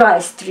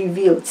 Christ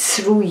revealed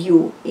through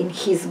you in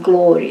His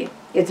glory.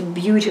 It's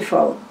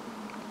beautiful.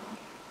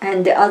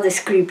 And the other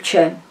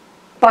scripture,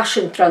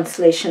 Passion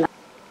Translation.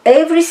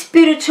 Every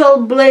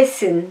spiritual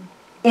blessing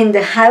in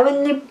the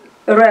heavenly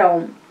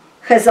realm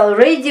has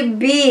already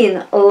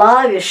been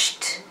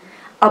lavished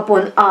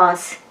upon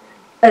us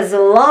as a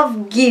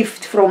love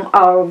gift from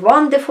our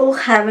wonderful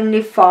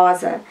Heavenly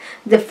Father,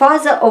 the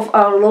Father of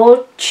our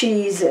Lord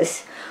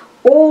Jesus,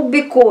 all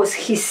because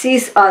He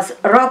sees us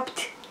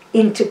wrapped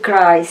into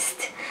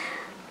Christ.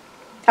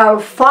 Our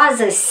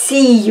Father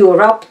sees you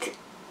wrapped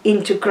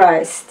into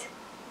Christ.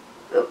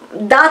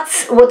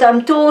 That's what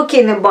I'm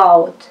talking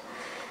about.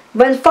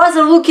 When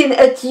Father looking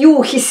at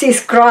you, He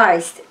sees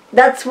Christ.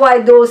 That's why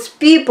those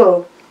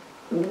people,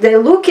 they're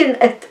looking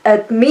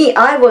at me.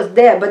 I was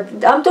there,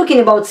 but I'm talking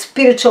about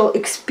spiritual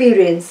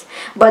experience.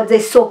 But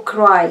they saw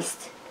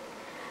Christ.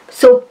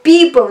 So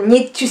people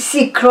need to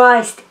see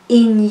Christ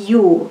in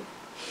you.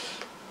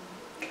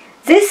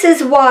 This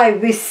is why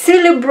we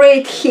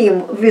celebrate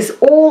Him with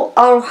all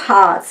our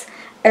hearts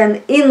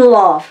and in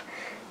love.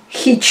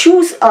 He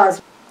chose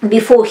us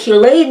before He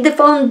laid the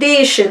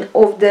foundation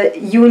of the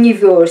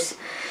universe.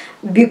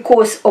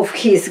 Because of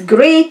His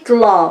great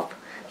love,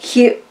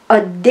 He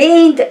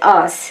ordained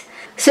us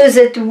so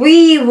that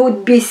we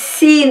would be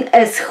seen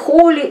as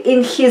holy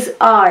in His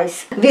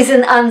eyes, with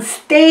an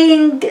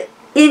unstained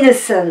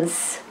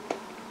innocence.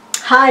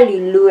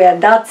 Hallelujah,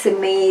 that's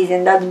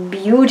amazing, that's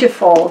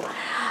beautiful.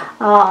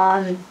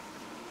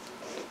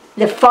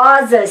 The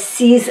Father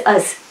sees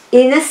us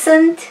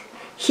innocent,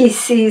 He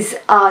sees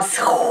us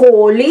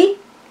holy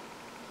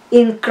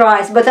in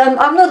Christ. But I'm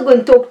not going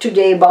to talk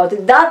today about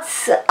it.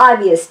 That's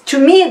obvious. To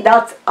me,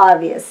 that's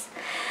obvious.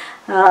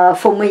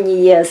 For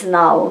many years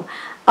now,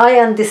 I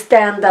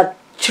understand that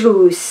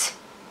truth.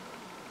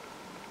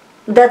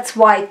 That's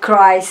why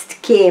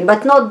Christ came,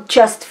 but not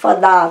just for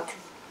that.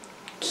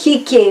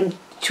 He came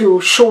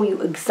to show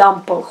you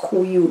example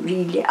who you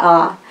really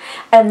are.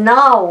 And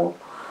now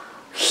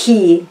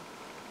He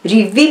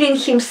revealing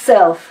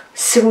Himself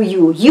through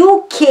you.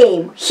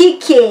 He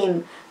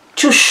came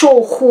to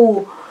show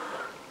who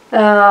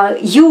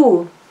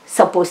you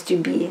supposed to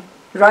be,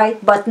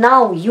 right? But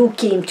now you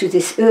came to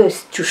this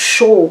earth to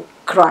show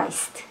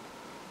Christ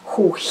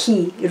who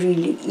He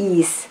really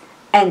is,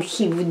 and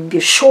He would be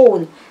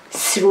shown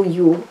through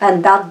you,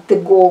 and that's the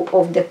goal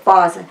of the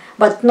Father.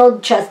 But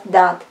not just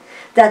that,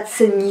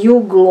 that's a new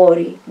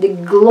glory, the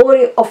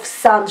glory of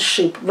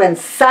sonship, when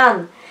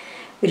Son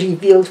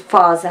revealed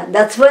Father.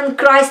 That's when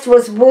Christ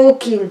was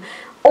walking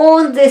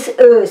on this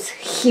earth,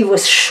 He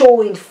was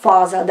showing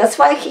Father. That's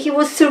why He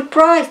was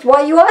surprised.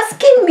 Why are you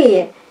asking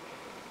me,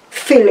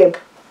 Philip?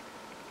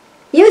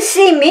 You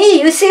see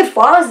me, you see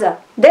Father.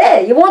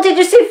 There, you wanted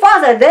to see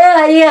Father, there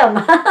I am.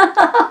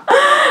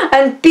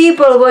 And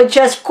people were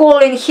just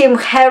calling Him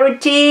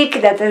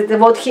heretic. That is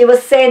what He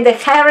was saying, the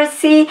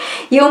heresy.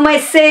 You may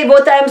say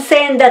what I'm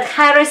saying, that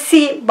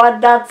heresy,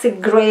 but that's a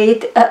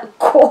great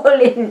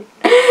calling.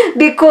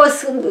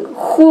 Because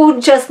who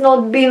just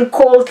not been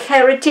called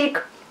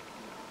heretic?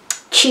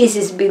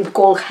 Jesus been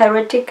called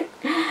heretic.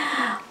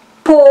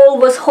 Paul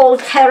was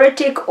called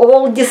heretic.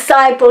 All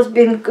disciples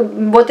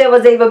been, whatever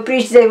they were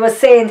preached, they were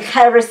saying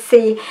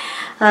heresy.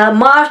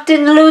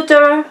 Martin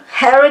Luther,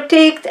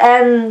 heretic,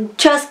 and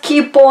just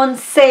keep on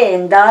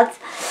saying that.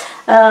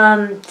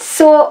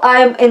 So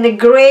I'm in a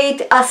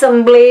great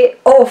assembly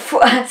of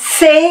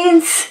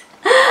saints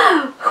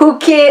who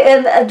came,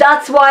 and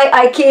that's why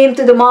I came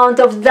to the Mount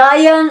of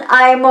Zion.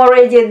 I'm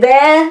already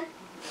there.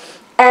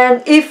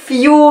 And if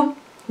you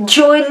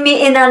join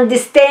me in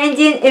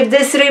understanding, if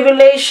this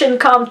revelation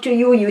come to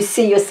you, you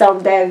see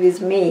yourself there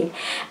with me.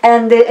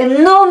 And the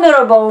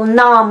innumerable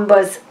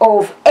numbers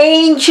of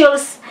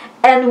angels,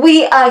 and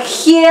we are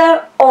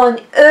here on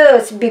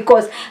earth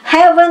because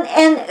heaven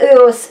and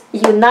earth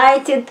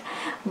united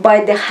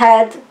by the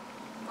head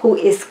who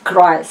is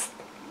Christ,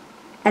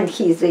 and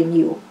He is in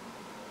you.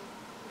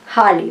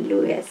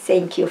 Hallelujah.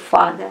 Thank you,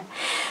 Father.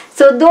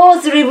 So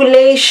those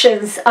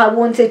revelations I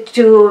wanted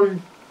to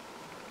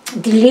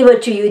deliver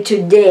to you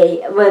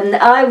today. When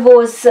I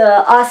was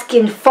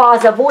asking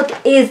Father what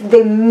is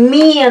the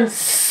main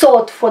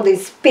thought for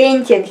this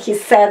painting, He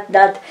said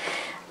that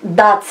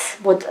that's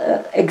what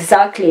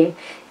exactly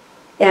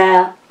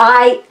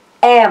I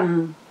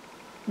am.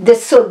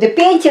 The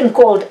painting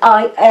called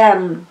I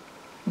am,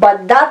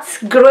 but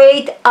that's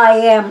great I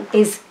am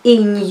is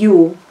in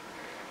you.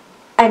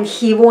 And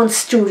He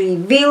wants to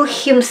reveal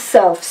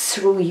Himself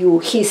through you.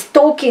 He's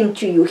talking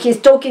to you. He's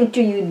talking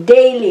to you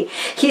daily.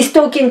 He's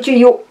talking to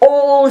you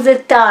all the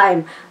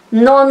time,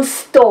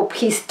 non-stop.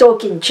 He's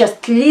talking.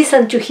 Just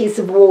listen to His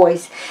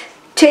voice.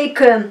 Take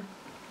a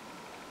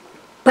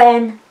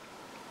pen.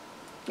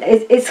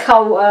 It's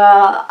how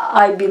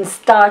I've been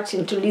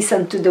starting to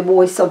listen to the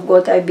voice of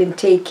God. I've been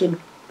taking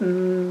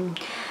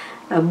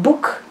a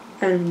book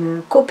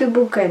and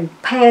copybook and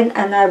pen,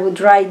 and I would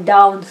write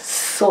down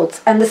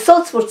thoughts, and the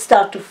thoughts would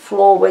start to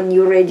flow when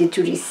you're ready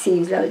to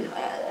receive them,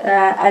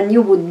 and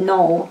you would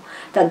know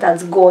that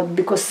that's God,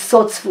 because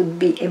thoughts would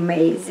be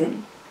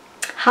amazing.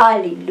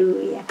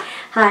 Hallelujah,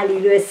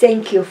 hallelujah.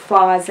 Thank you,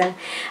 Father.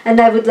 And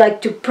I would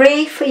like to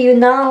pray for you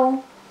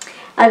now,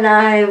 and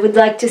I would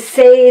like to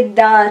say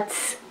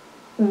that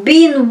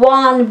being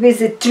one with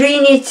the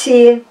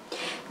Trinity,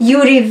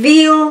 you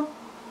reveal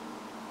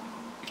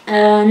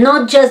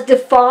not just the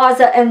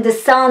Father and the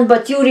Son,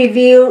 but you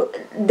reveal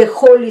the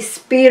Holy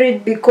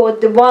Spirit, because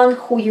the one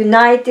who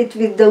united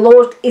with the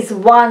Lord is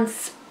one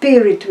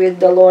spirit with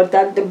the Lord.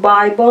 That's the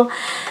Bible.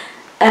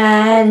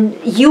 And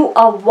you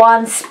are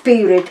one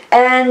spirit,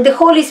 and the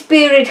Holy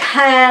Spirit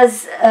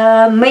has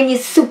many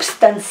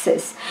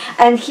substances,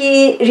 and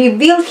he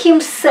revealed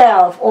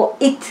himself, or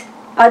it,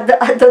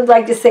 I don't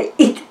like to say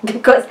it,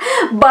 because,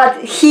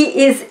 but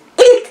he is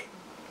it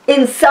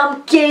in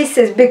some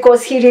cases,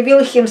 because he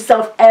revealed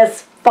himself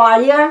as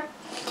fire.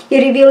 He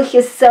revealed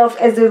himself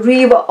as a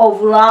river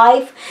of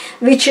life,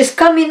 which is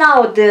coming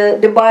out,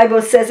 the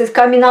Bible says, is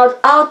coming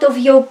out of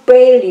your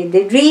belly.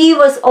 The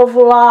rivers of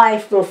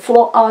life will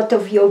flow out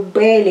of your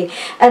belly.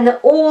 And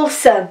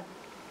also,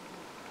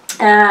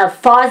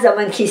 Father,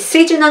 when he's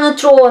sitting on a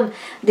throne,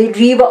 the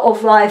river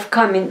of life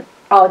coming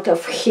out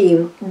of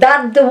him.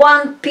 That's the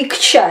one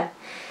picture.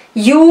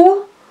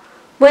 You,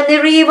 when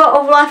the river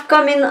of life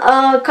coming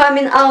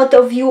out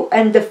of you,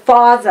 and the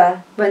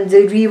Father, when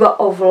the river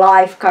of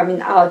life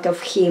coming out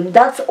of him.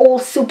 That's all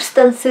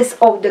substances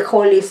of the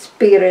Holy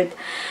Spirit.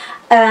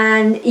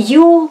 And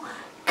you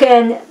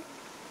can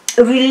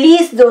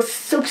release those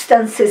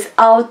substances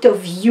out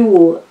of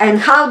you. And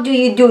how do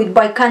you do it?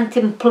 By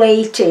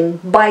contemplating,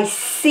 by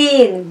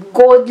seeing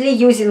godly,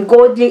 using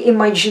godly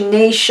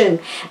imagination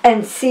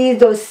and see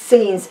those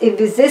things. If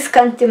with this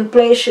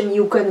contemplation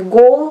you can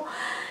go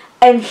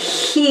and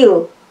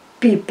heal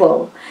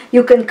people.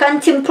 You can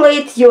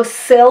contemplate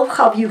yourself,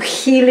 how you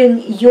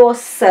healing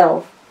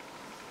yourself.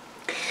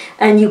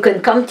 And you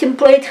can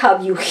contemplate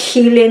how you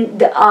healing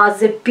the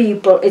other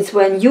people. It's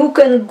when you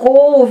can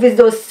go with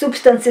those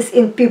substances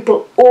in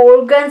people's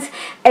organs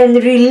and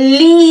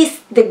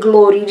release the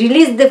glory,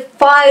 release the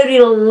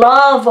fiery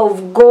love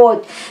of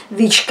God,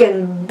 which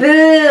can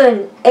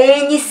burn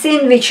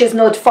anything which is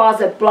not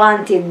Father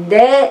planted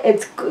there.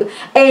 It's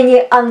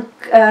any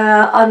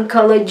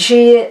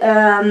oncology,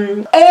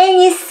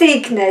 any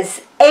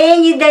sickness,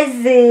 any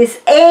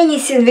disease,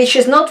 anything which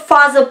is not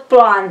Father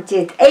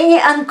planted, any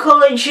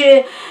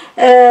oncology,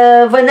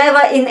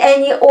 whenever in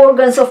any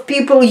organs of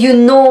people, you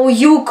know,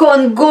 you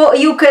can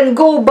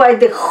go by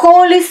the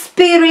Holy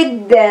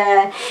Spirit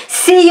there,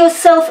 see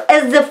yourself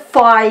as the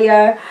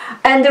fire,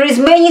 and there is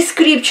many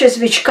scriptures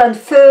which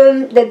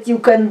confirm that you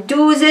can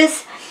do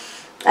this.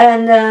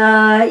 And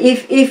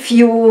if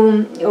you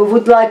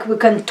would like, we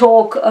can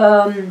talk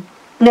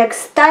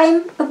next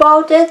time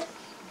about it.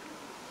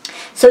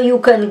 So you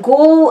can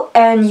go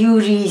and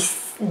you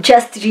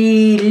just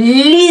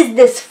release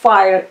this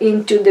fire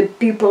into the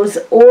people's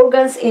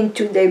organs,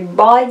 into their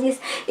bodies,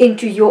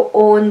 into your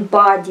own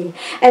body.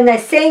 And I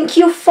thank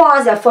you,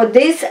 Father, for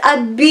this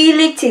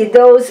ability,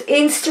 those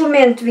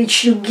instruments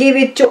which you give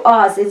it to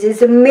us. It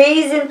is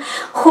amazing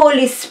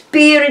Holy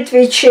Spirit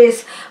which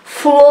is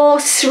flow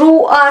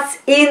through us,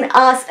 in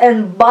us,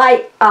 and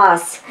by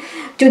us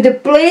to the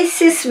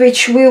places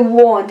which we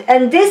want.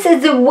 And this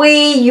is the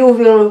way you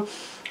will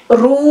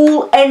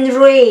rule and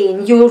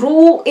reign. You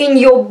rule in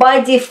your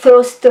body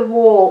first of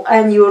all,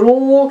 and you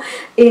rule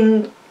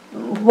in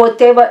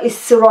whatever is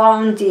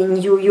surrounding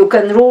you. You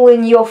can rule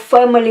in your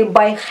family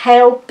by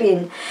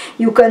helping.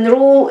 You can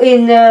rule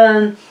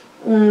in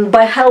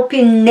by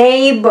helping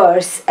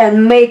neighbors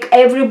and make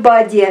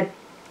everybody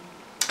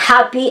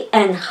happy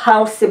and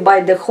healthy by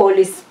the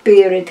Holy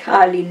Spirit.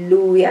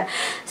 Hallelujah.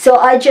 So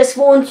I just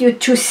want you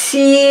to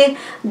see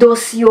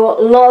those your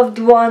loved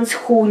ones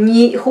who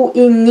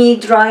in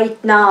need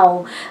right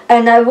now,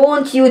 and I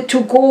want you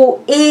to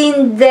go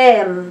in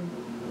them,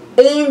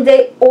 in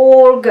their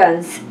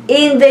organs,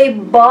 in their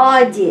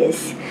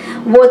bodies,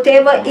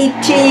 whatever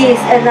it is.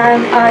 And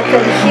I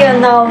can hear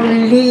now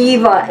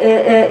liver.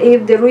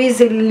 If there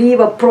is a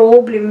liver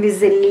problem with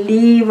the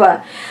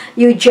liver,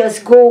 you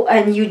just go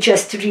and you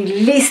just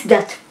release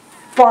that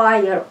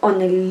fire on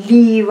the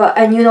liver.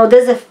 And you know,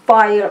 there's a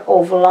fire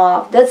of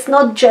love. That's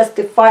not just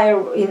a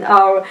fire in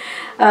our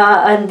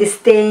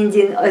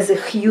understanding as a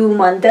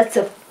human. That's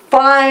a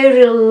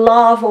fiery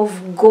love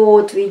of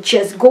God. We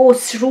just go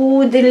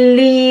through the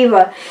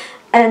liver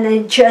and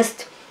it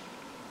just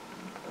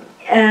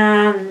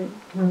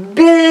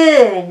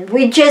burn.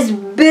 We just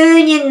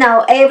burning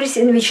now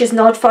everything which is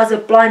not Father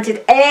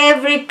planted.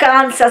 Every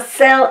cancer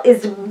cell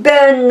is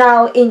burned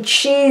now in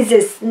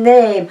Jesus'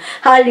 name.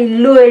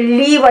 Hallelujah.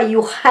 Liver,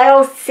 you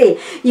healthy,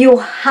 you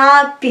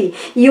happy,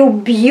 you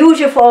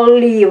beautiful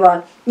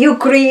liver. You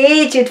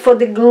created for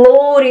the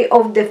glory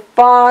of the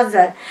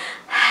Father.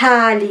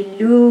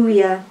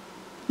 Hallelujah.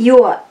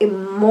 You are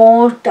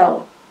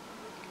immortal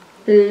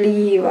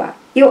liver.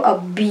 You are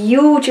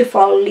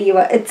beautiful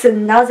liver. It's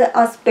another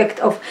aspect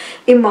of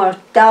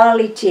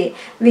immortality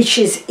which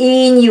is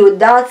in you.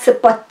 That's a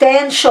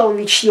potential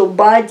which your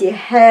body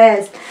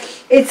has.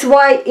 It's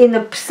why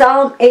in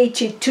Psalm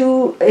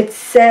 82 it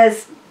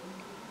says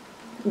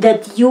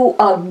that you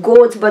are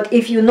God's, but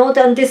if you not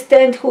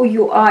understand who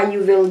you are,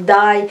 you will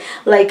die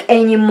like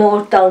any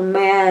mortal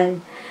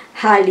man.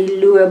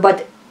 Hallelujah.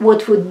 But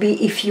what would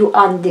be if you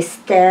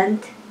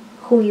understand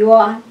who you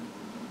are?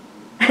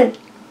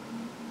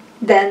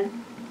 Then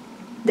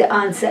The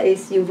answer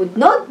is you would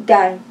not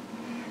die.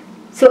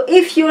 So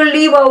if your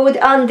liver would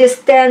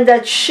understand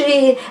that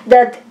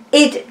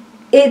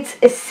it's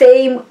the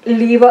same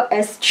liver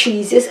as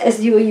Jesus,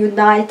 as you are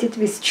united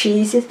with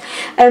Jesus,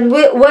 and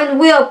when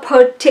we are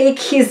partake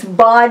his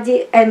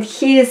body and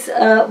his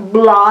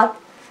blood,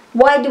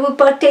 why do we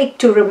partake?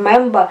 To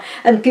remember.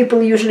 And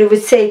people usually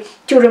would say,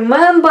 to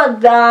remember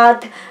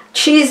that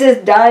Jesus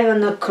died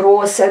on the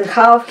cross and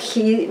how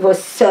he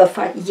was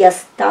suffered.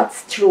 Yes,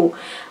 that's true.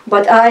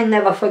 But I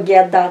never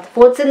forget that.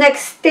 What's the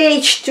next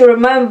stage to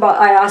remember?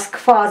 I asked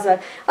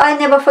Father. I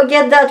never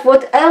forget that.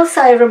 What else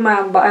I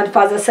remember? And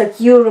Father said,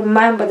 you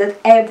remember that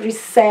every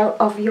cell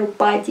of your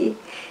body,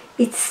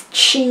 it's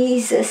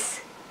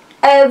Jesus.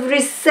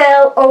 Every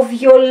cell of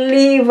your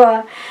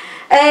liver,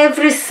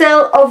 every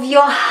cell of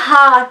your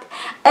heart,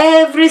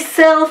 every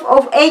cell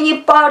of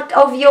any part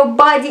of your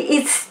body,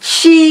 it's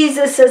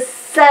Jesus'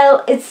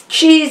 cell. It's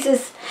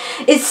Jesus.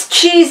 It's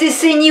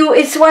Jesus in you.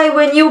 It's why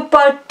when you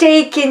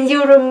partake in,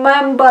 you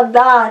remember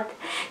that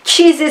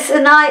Jesus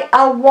and I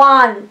are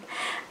one.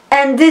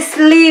 And this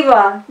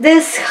liver,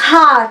 this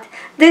heart,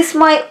 this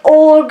my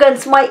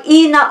organs, my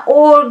inner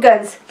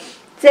organs,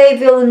 they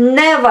will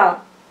never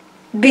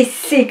be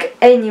sick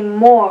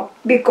anymore,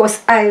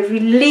 because I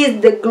release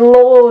the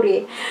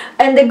glory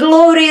and the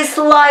glorious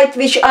light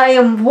which I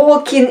am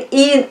walking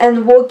in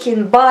and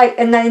walking by,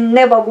 and I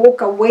never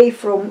walk away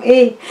from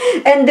it.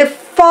 And the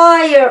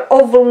fire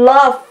of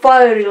love,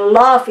 fiery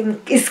love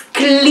is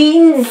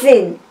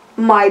cleansing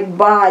my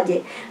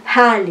body.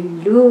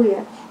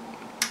 Hallelujah.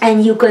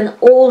 And you can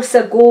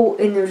also go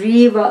in the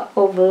river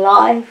of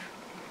life,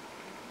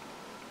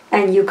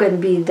 and you can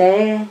be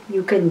there,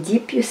 you can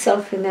dip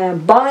yourself in a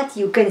bath,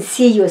 you can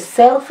see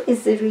yourself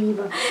as the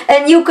river,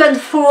 and you can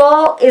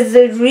flow as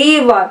the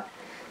river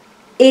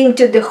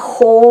into the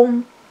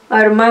home.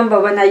 I remember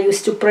when I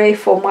used to pray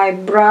for my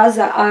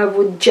brother, I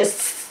would just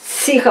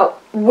see her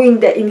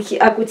window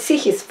I could see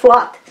his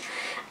flat,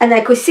 and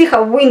I could see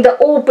her window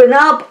open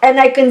up, and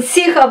I can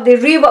see how the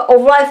river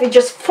of life is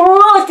just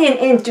floating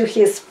into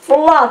his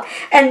flat,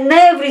 and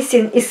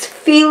everything is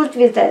filled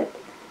with it,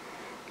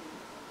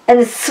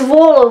 and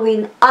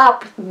swallowing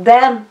up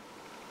them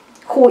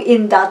who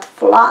in that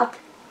flood,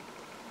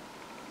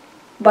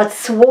 but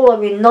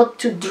swallowing not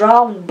to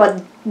drown,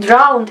 but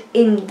drowned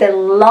in the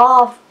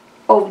love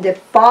of the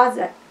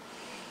Father.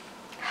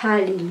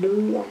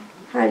 Hallelujah.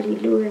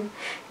 Hallelujah.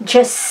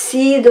 Just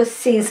see those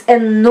things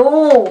and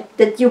know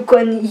that you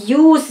can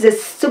use the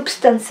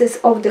substances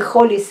of the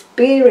Holy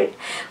Spirit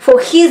for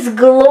His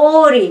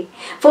glory.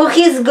 For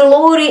His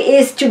glory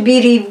is to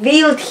be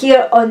revealed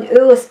here on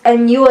earth,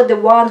 and you are the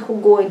one who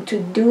is going to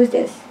do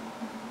this.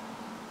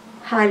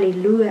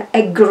 Hallelujah.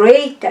 A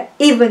greater,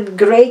 even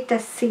greater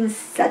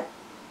things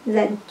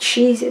than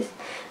Jesus.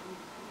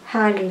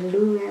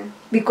 Hallelujah.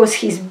 Because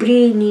He's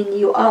bringing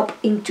you up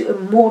into a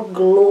more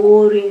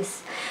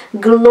glorious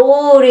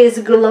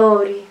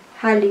glory.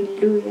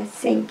 Hallelujah.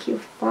 Thank you,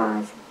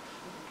 Father.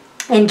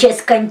 And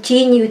just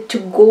continue to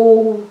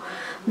go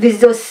with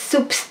those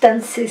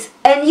substances.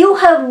 And you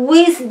have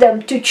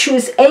wisdom to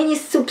choose any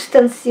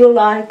substance you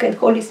like, and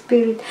Holy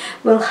Spirit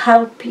will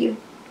help you.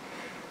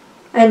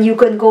 And you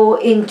can go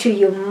into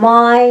your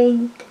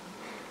mind,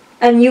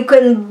 and you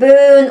can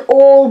burn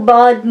all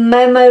bad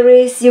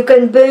memories, you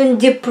can burn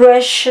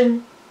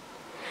depression,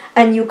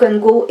 and you can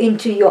go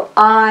into your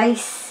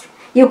eyes.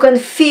 You can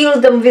fill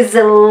them with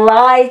the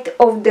light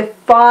of the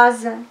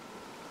Father.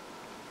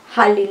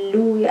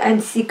 Hallelujah.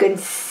 And you can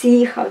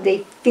see how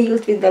they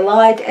filled with the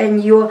light,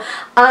 and your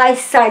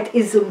eyesight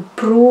is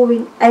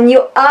improving, and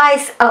your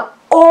eyes are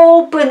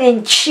open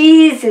in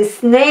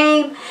Jesus'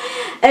 name.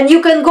 And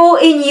you can go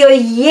in your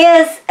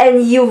yes,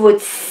 and you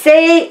would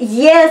say,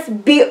 yes,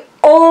 be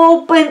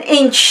open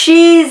in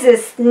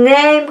Jesus'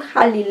 name.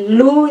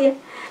 Hallelujah.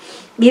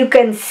 You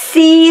can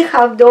see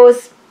how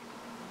those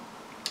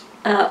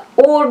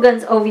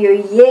organs of your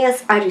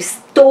yes are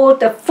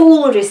restored, a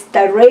full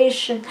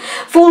restoration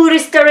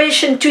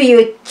to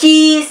your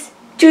teeth,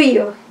 to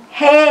your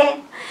hair,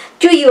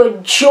 to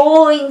your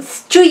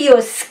joints, to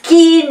your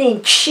skin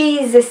in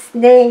Jesus'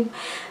 name.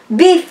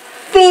 Be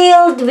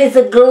filled with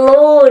the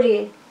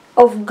glory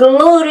of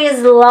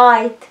glorious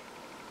light,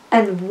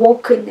 and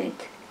walk in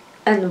it,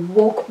 and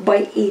walk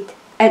by it,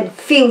 and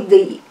fill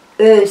the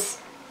earth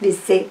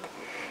with it.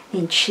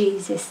 In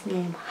Jesus'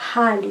 name.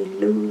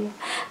 Hallelujah.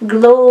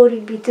 Glory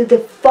be to the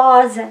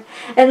Father,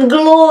 and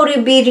glory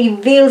be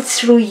revealed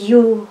through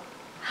you.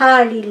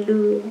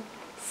 Hallelujah.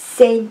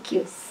 Thank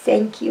you,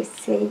 thank you,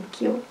 thank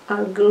you,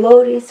 our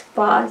glorious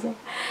Father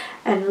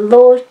and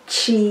Lord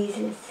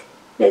Jesus,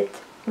 that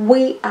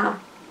we are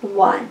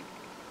one.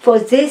 For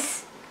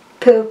this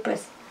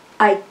purpose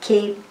I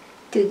came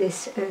to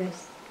this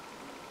earth.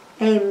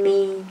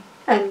 Amen.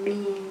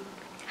 Amen.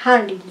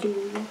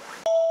 Hallelujah.